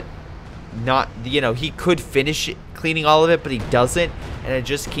mess, but not, you know, he could finish it, cleaning all of it, but he doesn't, and it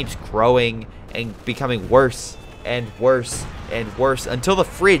just keeps growing and becoming worse and worse and worse until the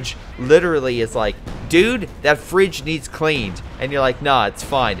fridge literally is like, dude, that fridge needs cleaned. And you're like, nah, it's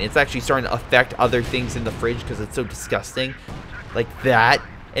fine. It's actually starting to affect other things in the fridge because it's so disgusting. Like that.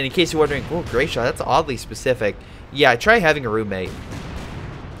 And in case you're wondering, oh, Greyshot, that's oddly specific. Yeah, try having a roommate.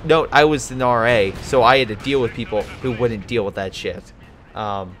 Note, I was an RA, so I had to deal with people who wouldn't deal with that shit.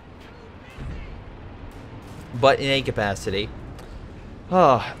 But in any capacity,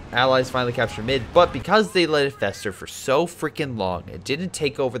 Allies finally captured mid, but because they let it fester for so freaking long, it didn't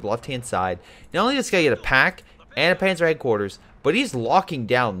take over the left-hand side. Not only does this guy get a pack and a Panzer headquarters, but he's locking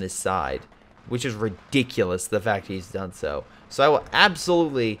down this side, which is ridiculous, the fact he's done so. So I will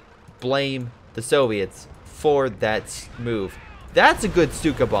absolutely blame the Soviets for that move. That's a good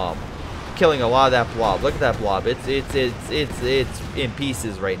Stuka bomb, killing a lot of that blob. Look at that blob. It's in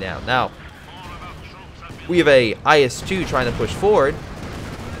pieces right now. Now, we have a IS-2 trying to push forward.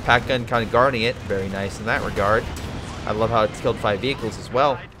 Pack gun kind of guarding it. Very nice in that regard. I love how it's killed 5 vehicles as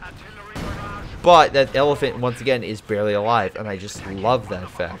well. But that elephant, once again, is barely alive. And I just love that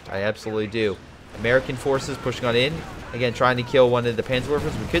fact. I absolutely do. American forces pushing on in. Again, trying to kill one of the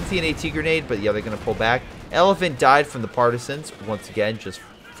Panzerwerfers. We could see an AT grenade, but yeah, they're going to pull back. Elephant died from the partisans. Once again, just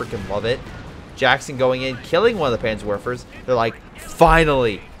freaking love it. Jackson going in, killing one of the Panzerwerfers. They're like,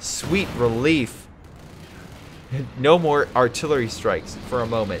 finally, sweet relief. No more artillery strikes for a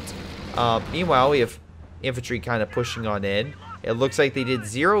moment. Meanwhile, we have infantry kind of pushing on in. It looks like they did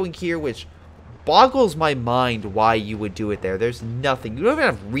 0 here, which boggles my mind why you would do it there. There's nothing. You don't even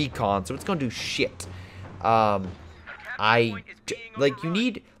have recon, so it's going to do shit. You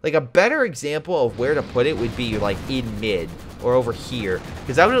need, like, a better example of where to put it would be, like, in mid or over here.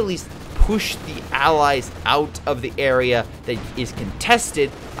 Because that would at least push the allies out of the area that is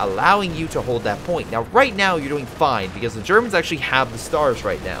contested, allowing you to hold that point. Now, right now, you're doing fine, because the Germans actually have the stars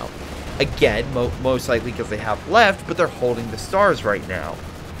right now. Again, most likely because they have left, but they're holding the stars right now.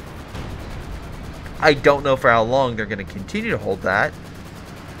 I don't know for how long they're going to continue to hold that.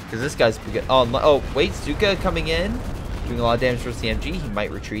 Because this guy's... Oh, wait, Stuka coming in. Doing a lot of damage for CMG. He might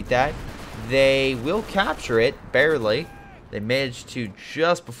retreat that. They will capture it, barely. They managed to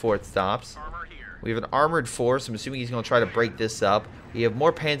just before it stops. We have an armored force. I'm assuming he's going to try to break this up. We have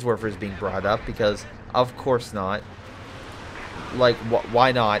more Panzerwerfers being brought up because, of course not. Like,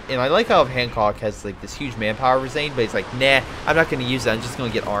 why not? And I like how Hancock has, like, this huge manpower retain, but he's like, nah, I'm not going to use that. I'm just going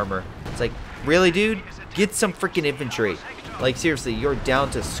to get armor. It's like, really, dude? Get some freaking infantry. Like, seriously, you're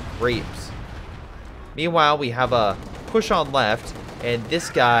down to scrapes. Meanwhile, we have a push on left, and this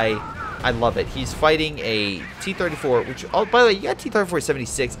guy, I love it. He's fighting a T-34, which, oh, by the way, you got T-34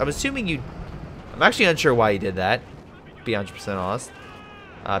 76. I'm assuming you... I'm actually unsure why he did that, to be 100% honest.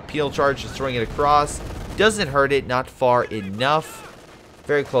 Penal charge, just throwing it across. Doesn't hurt it, not far enough.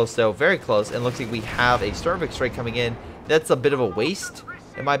 Very close, though, very close. And looks like we have a Stormvik strike coming in. That's a bit of a waste,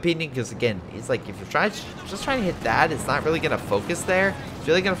 in my opinion, because, again, it's like, if you're just trying to hit that, it's not really going to focus there. It's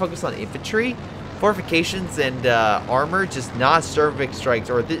really going to focus on infantry. Fortifications and armor, just not Stormvik strikes,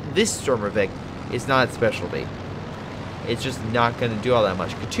 or this Stormvik is not its specialty. It's just not going to do all that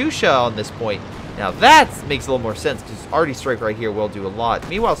much. Katusha on this point, now that makes a little more sense, because Artie Strike right here will do a lot.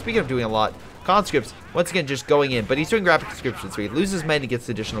 Meanwhile, speaking of doing a lot, conscripts, once again, just going in, but he's doing rapid conscription, so he loses men and gets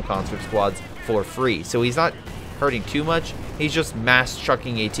additional conscript squads for free. So he's not hurting too much. He's just mass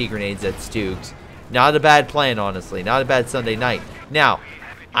chucking AT grenades at Stoogs. Not a bad plan, honestly. Not a bad Sunday night. Now,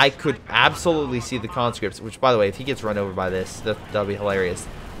 I could absolutely see the conscripts, which, by the way, if he gets run over by this, that'll be hilarious.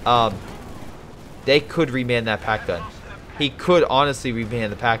 They could reman that pack gun. He could honestly reman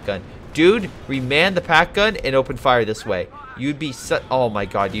the pack gun. Dude, reman the pack gun and open fire this way. You'd be oh my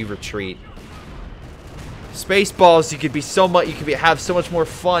god, you retreat. Spaceballs, you could be so much, have so much more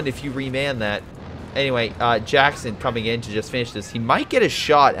fun if you reman that. Anyway, Jackson coming in to just finish this. He might get a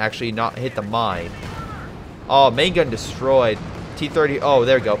shot, actually, not hit the mine. Oh, main gun destroyed. T-30, oh,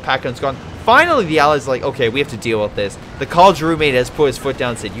 there we go. Pack gun's gone. Finally, the Allies are like, okay, we have to deal with this. The college roommate has put his foot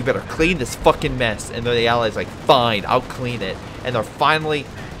down and said, you better clean this fucking mess. And then the Allies like, fine, I'll clean it. And they're finally,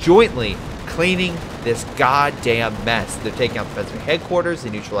 jointly, cleaning this goddamn mess. They're taking out the defensive headquarters. They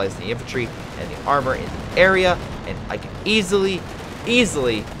neutralize the infantry and the armor in the area. And I can easily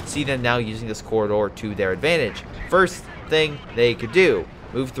see them now using this corridor to their advantage. First thing they could do,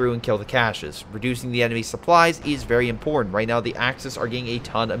 move through and kill the caches. Reducing the enemy supplies is very important. Right now, the Axis are getting a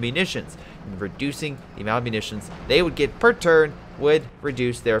ton of munitions. And reducing the amount of munitions they would get per turn would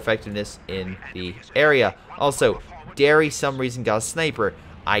reduce their effectiveness in the area. Also, Derry, some reason, got a sniper.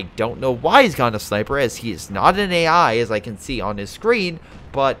 I don't know why he's got a sniper, as he is not an AI, as I can see on his screen.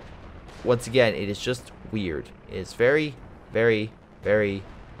 But, once again, it is just weird. It is very, very, very,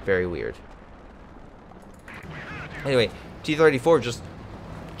 very weird. Anyway, T-34 just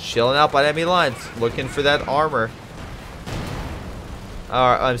chilling out by enemy lines, looking for that armor.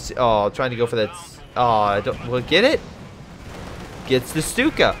 I'm trying to go for that. Well, get it? Gets the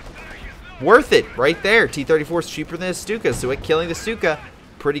Stuka. Worth it, right there. T-34 is cheaper than a Stuka, so killing the Stuka,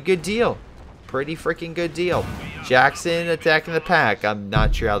 pretty good deal. Pretty freaking good deal. Jackson attacking the pack. I'm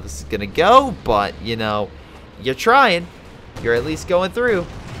not sure how this is gonna go, but you know, you're trying. You're at least going through.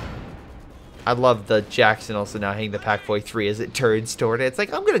 I love the Jackson also now hitting the Pack Boy 3 as it turns toward it. It's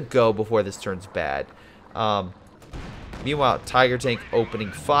like, I'm going to go before this turns bad. Meanwhile, Tiger Tank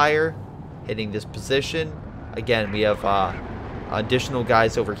opening fire, hitting this position. Again, we have additional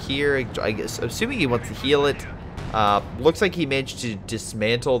guys over here. I guess, assuming he wants to heal it. Looks like he managed to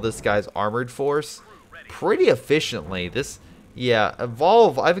dismantle this guy's armored force pretty efficiently. Yeah,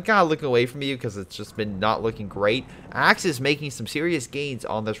 Evolve, I've been kind of looking away from you because it's just been not looking great. Axe is making some serious gains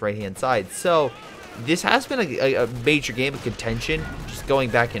on this right-hand side. So, this has been a major game of contention, just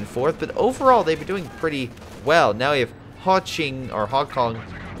going back and forth. But overall, they've been doing pretty well. Now we have Hotching, or Hong Kong,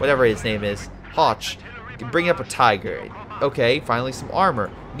 whatever his name is. Hotch, bring up a Tiger. Okay, finally some armor.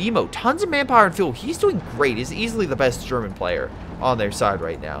 Nemo, tons of manpower and fuel. He's doing great. He's easily the best German player on their side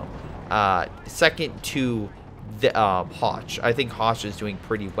right now. Second to Hotch. I think Hotch is doing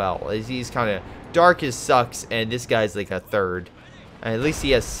pretty well. He's kind of dark as sucks, and this guy's like a third. And at least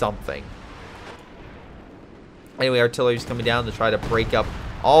he has something. Anyway, artillery's coming down to try to break up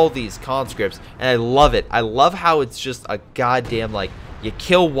all these conscripts, and I love it. I love how it's just a goddamn, like, you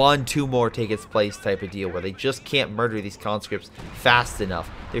kill one, two more take its place type of deal, where they just can't murder these conscripts fast enough.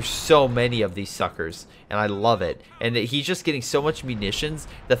 There's so many of these suckers, and I love it. And he's just getting so much munitions,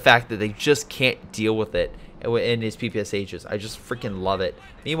 the fact that they just can't deal with it in his PPSHs. I just freaking love it.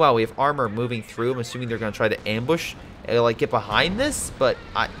 Meanwhile, we have armor moving through. I'm assuming they're going to try to ambush and, like, get behind this, but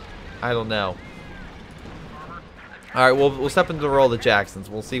I don't know. Alright, we'll step into the role of the Jacksons.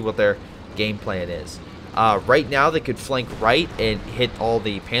 We'll see what their game plan is. Right now, they could flank right and hit all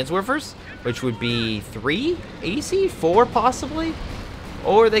the Panzerwerfers, which would be 3 AC, 4 possibly?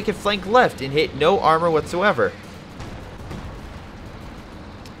 Or they could flank left and hit no armor whatsoever.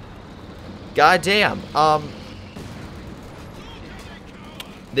 Goddamn.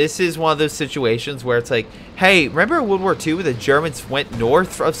 This is one of those situations where it's like, hey, remember in World War II where the Germans went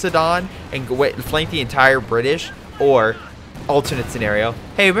north of Sedan and flanked the entire British? Or, alternate scenario,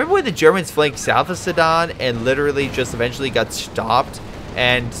 hey, remember when the Germans flanked south of Sedan and literally just eventually got stopped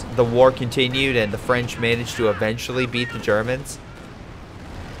and the war continued and the French managed to eventually beat the Germans?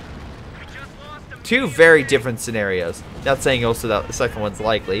 Two very different scenarios. Not saying also that the second one's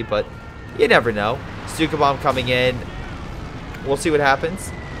likely, but you never know. Stuka bomb coming in. We'll see what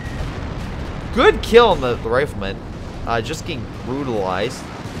happens. Good kill on the rifleman. Just getting brutalized.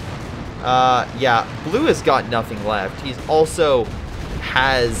 Yeah, Blue has got nothing left. He's also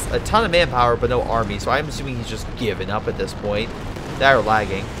has a ton of manpower, but no army, so I'm assuming he's just given up at this point. They're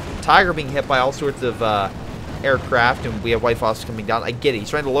lagging. Tiger being hit by all sorts of aircraft, and we have White Phosphorus coming down. I get it. He's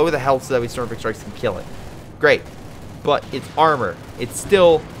trying to lower the health so that we Stormfix Strikes can kill it. Great. But it's armor. It's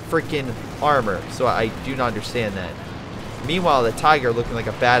still freaking armor, so I do not understand that. Meanwhile, the Tiger looking like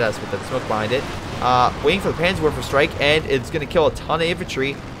a badass with that smoke behind it. Waiting for the Panzerwerfer strike, and it's going to kill a ton of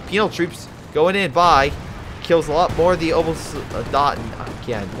infantry. Penal troops going in by. Kills a lot more of the almost not.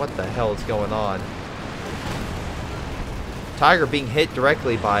 Again, what the hell is going on? Tiger being hit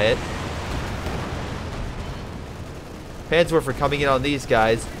directly by it. Panzerwerfer coming in on these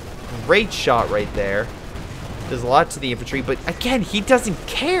guys. Great shot right there. Does a lot to the infantry, but again, he doesn't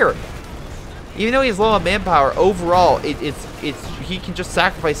care. Even though he's low on manpower, overall, he can just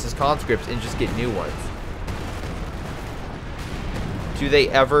sacrifice his conscripts and just get new ones. Do they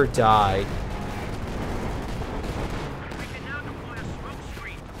ever die?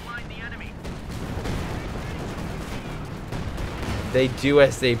 They do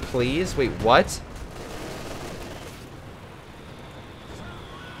as they please? Wait, what?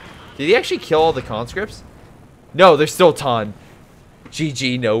 Did he actually kill all the conscripts? No, there's still a ton.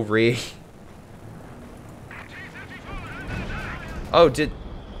 GG, no re. Oh, did...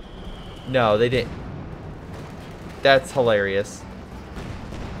 No, they didn't. That's hilarious.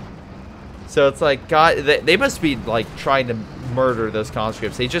 So it's like, God, they must be, like, trying to murder those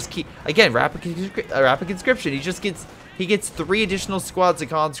conscripts. They just keep... Again, rapid conscription. He gets 3 additional squads of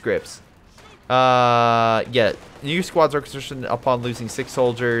conscripts. Yeah. New squads requisition upon losing 6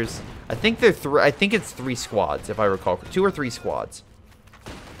 soldiers. I think they're I think it's 3 squads, if I recall. 2 or 3 squads.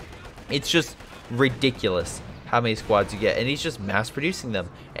 It's just ridiculous how many squads you get, and he's just mass producing them,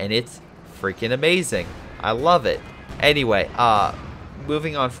 and it's freaking amazing. I love it. Anyway,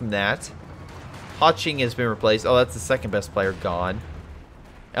 moving on from that, Hotching has been replaced. Oh, that's the second best player gone.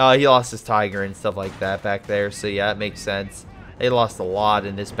 He lost his Tiger and stuff like that back there, so yeah, it makes sense. They lost a lot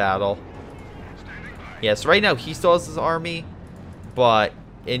in this battle. Yeah, so right now he still has his army,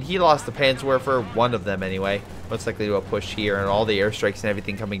 and he lost the Panzerwerfer, one of them anyway. Most likely to a push here, and all the airstrikes and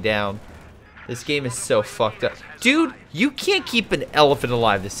everything coming down. This game is so fucked up. Dude, you can't keep an elephant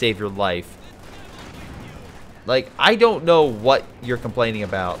alive to save your life. Like, I don't know what you're complaining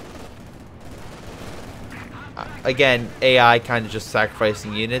about. Again, AI kind of just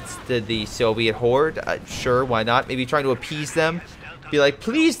sacrificing units to the Soviet horde. Sure, why not? Maybe trying to appease them. Be like,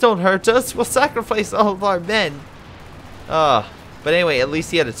 please don't hurt us. We'll sacrifice all of our men. But anyway, at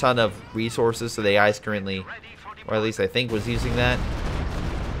least he had a ton of resources, so the AI is currently, or at least I think was using that.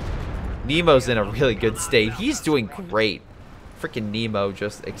 Nemo's in a really good state. He's doing great. Freaking Nemo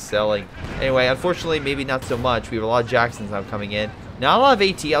just excelling. Anyway, unfortunately, maybe not so much. We have a lot of Jacksons now coming in. Not a lot of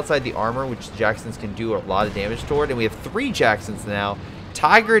AT outside the armor, which the Jacksons can do a lot of damage toward. And we have 3 Jacksons now.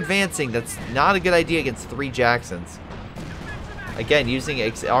 Tiger advancing. That's not a good idea against 3 Jacksons. Again, using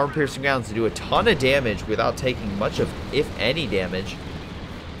armor-piercing rounds to do a ton of damage without taking much of, if any, damage.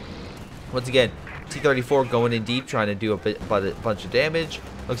 Once again, T-34 going in deep, trying to do a bunch of damage.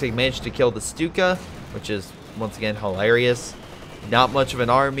 Looks like he managed to kill the Stuka, which is, once again, hilarious. Not much of an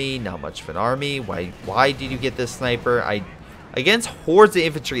army, not much of an army. Why did you get this sniper? Against hordes of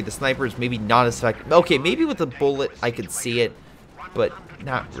infantry, the sniper is maybe not as effective. Okay, maybe with a bullet I could see it, but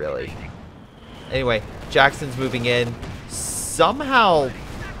not really. Anyway, Jackson's moving in. Somehow...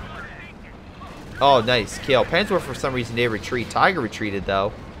 Oh, nice kill. Panzer for some reason didn't retreat. Tiger retreated,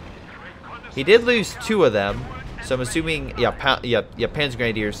 though. He did lose 2 of them. So I'm assuming... Yeah, Panzer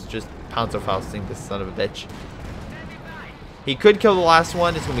Grenadiers just Panzerfausting this son of a bitch. He could kill the last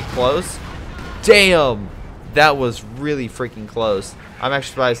one. It's going to be close. Damn! That was really freaking close. I'm actually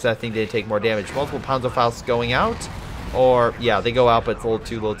surprised that thing didn't take more damage. Multiple Panzerfausts going out. Or, yeah, they go out, but it's a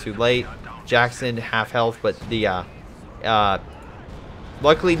little too late. Jackson, half health, but the,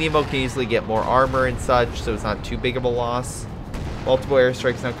 luckily Nemo can easily get more armor and such, so it's not too big of a loss. Multiple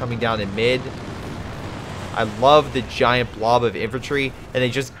airstrikes now coming down in mid. I love the giant blob of infantry, and they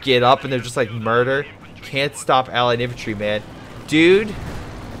just get up and they're just like murder. Can't stop allied infantry, man. Dude.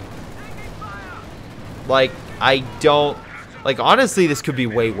 Like, I don't... Like, honestly, this could be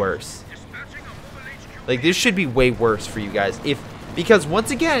way worse. Like, this should be way worse for you guys. Because,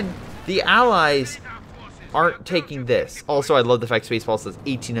 once again, the allies aren't taking this. Also, I love the fact Spaceball says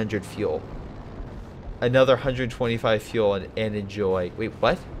 1,800 fuel. Another 125 fuel and enjoy. Wait,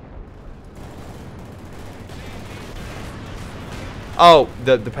 what? Oh,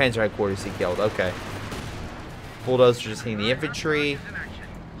 the Panzer headquarters he killed. Okay. Bulldozers just hitting the infantry.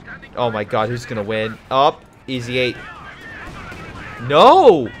 Oh my god, who's gonna win? Up. Easy 8.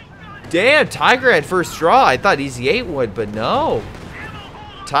 No! Damn, Tiger had first draw. I thought Easy 8 would, but no.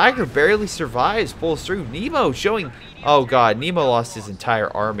 Tiger barely survives. Pulls through. Nemo showing... Oh god, Nemo lost his entire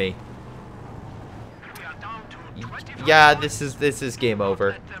army. Yeah, this is game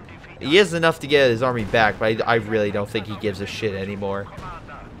over. He has enough to get his army back, but I really don't think he gives a shit anymore.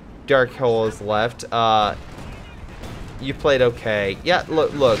 Dark Hole is left. You played okay. Yeah,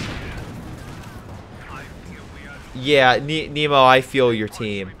 look. Yeah, Nemo, I feel your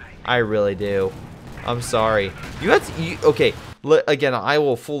team. I really do. I'm sorry. Okay, again, I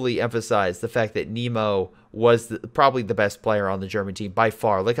will fully emphasize the fact that Nemo was probably the best player on the German team by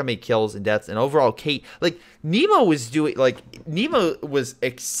far. Look how many kills and deaths and overall Kate. Like, Nemo was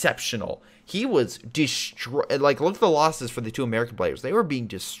exceptional. He was destroyed. Like, look at the losses for the 2 American players. They were being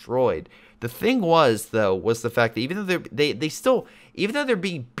destroyed. The thing was the fact that even though even though they're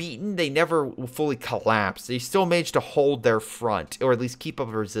being beaten, they never fully collapsed. They still managed to hold their front, or at least keep up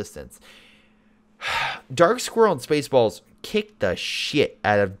a resistance. Dark Squirrel and Spaceballs kicked the shit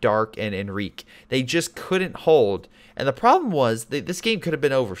out of Dark and Enrique. They just couldn't hold. And the problem was, this game could have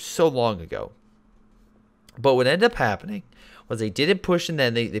been over so long ago. But what ended up happening was they didn't push, and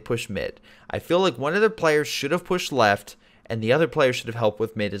then they pushed mid. I feel like one of their players should have pushed left, and the other player should have helped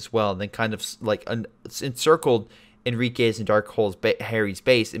with mid as well, and then kind of like encircled Enrique's and Dark Hole's Harry's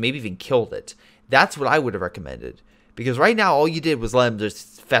base, and maybe even killed it. That's what I would have recommended. Because right now, all you did was let him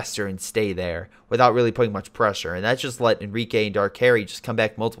just fester and stay there without really putting much pressure. And that just let Enrique and Dark Harry just come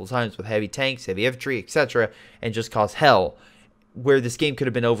back multiple times with heavy tanks, heavy infantry, etc. and just cause hell, where this game could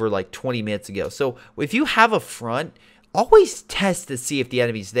have been over like 20 minutes ago. So if you have a front, always test to see if the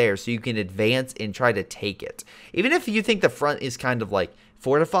enemy's there so you can advance and try to take it. Even if you think the front is kind of like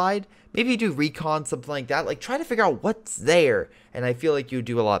fortified, maybe you do recon, something like that. Like, try to figure out what's there, and I feel like you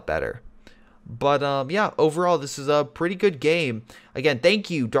do a lot better. But, yeah, overall, this is a pretty good game. Again, thank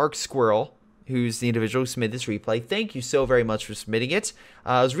you, Dark Squirrel, who's the individual who submitted this replay. Thank you so very much for submitting it. It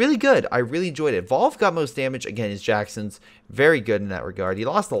was really good. I really enjoyed it. Volv got most damage. Again, is Jackson's. Very good in that regard. He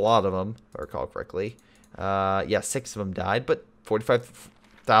lost a lot of them, if I recall correctly. Yeah, 6 of them died, but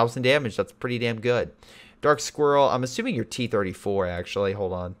 45,000 damage. That's pretty damn good. Dark Squirrel, I'm assuming you're T-34, actually.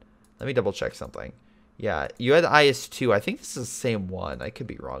 Hold on. Let me double check something. Yeah, you had IS-2. I think this is the same one. I could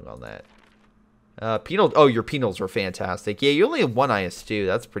be wrong on that. Penal. Oh, your penals were fantastic. Yeah, you only have 1 IS-2.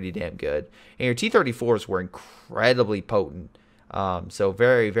 That's pretty damn good. And your T-34s were incredibly potent. So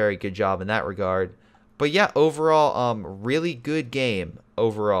very, very good job in that regard. But yeah, overall, really good game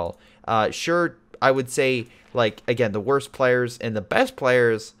overall. Sure, I would say, like, again, the worst players and the best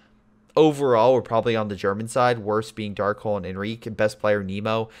players overall were probably on the German side. Worst being Dark Hole and Enrique. Best player,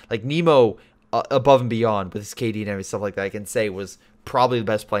 Nemo. Like, Nemo, above and beyond with his KD and everything, stuff like that, I can say was probably the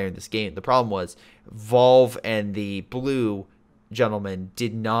best player in this game. The problem was Volv and the blue gentlemen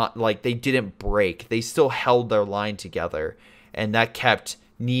did not, like, they didn't break. They still held their line together, and that kept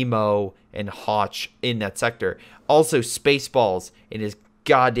Nemo and Hotch in that sector. Also, Spaceballs in his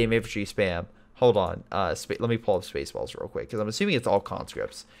goddamn infantry spam. Hold on. Let me pull up Spaceballs real quick, because I'm assuming it's all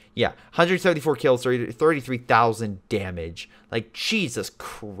conscripts. Yeah, 174 kills, 33,000 damage. Like, Jesus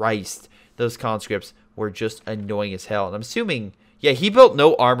Christ. Those conscripts were just annoying as hell. And I'm assuming... Yeah, he built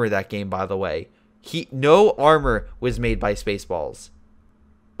no armor that game, by the way. No armor was made by Spaceballs.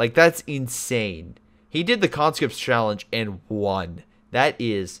 Like, that's insane. He did the conscripts challenge and won. That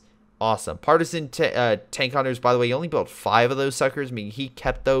is awesome. Partisan tank hunters, by the way, he only built 5 of those suckers. I mean, he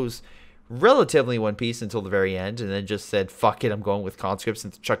kept those relatively one piece until the very end, and then just said, fuck it, I'm going with conscripts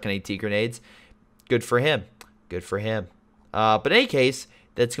and chucking AT grenades. Good for him. Good for him. But in any case,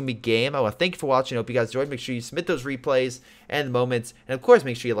 that's going to be game. I want to thank you for watching. I hope you guys enjoyed. Make sure you submit those replays and the moments. And, of course,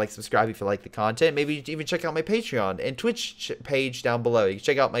 make sure you like, subscribe if you like the content. Maybe even check out my Patreon and Twitch page down below. You can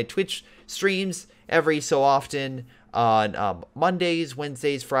check out my Twitch streams every so often on Mondays,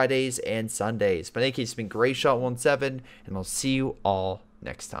 Wednesdays, Fridays, and Sundays. But in any case, it's been Greyshot17, and I'll see you all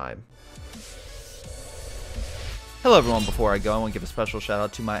next time. Hello everyone, before I go, I want to give a special shout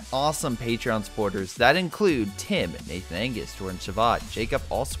out to my awesome Patreon supporters that include Tim, Nathan Angus, Jordan Shavit, Jakub,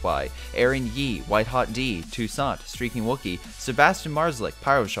 Ocwieja, Aaron Yee, WhiteHodD, Toussaint, Streakingwookie, Sebastian, Marszalek,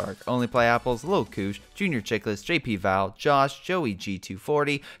 PyroShark, Onlyplayapples, Lil Koosh, jrchicklis, JP Vaal, Josh, Joey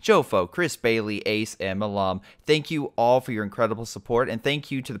G240, Jfoe, Chris Bailey, Ace, and Milam. Thank you all for your incredible support, and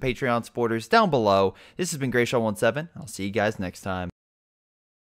thank you to the Patreon supporters down below. This has been Greyshot17. I'll see you guys next time.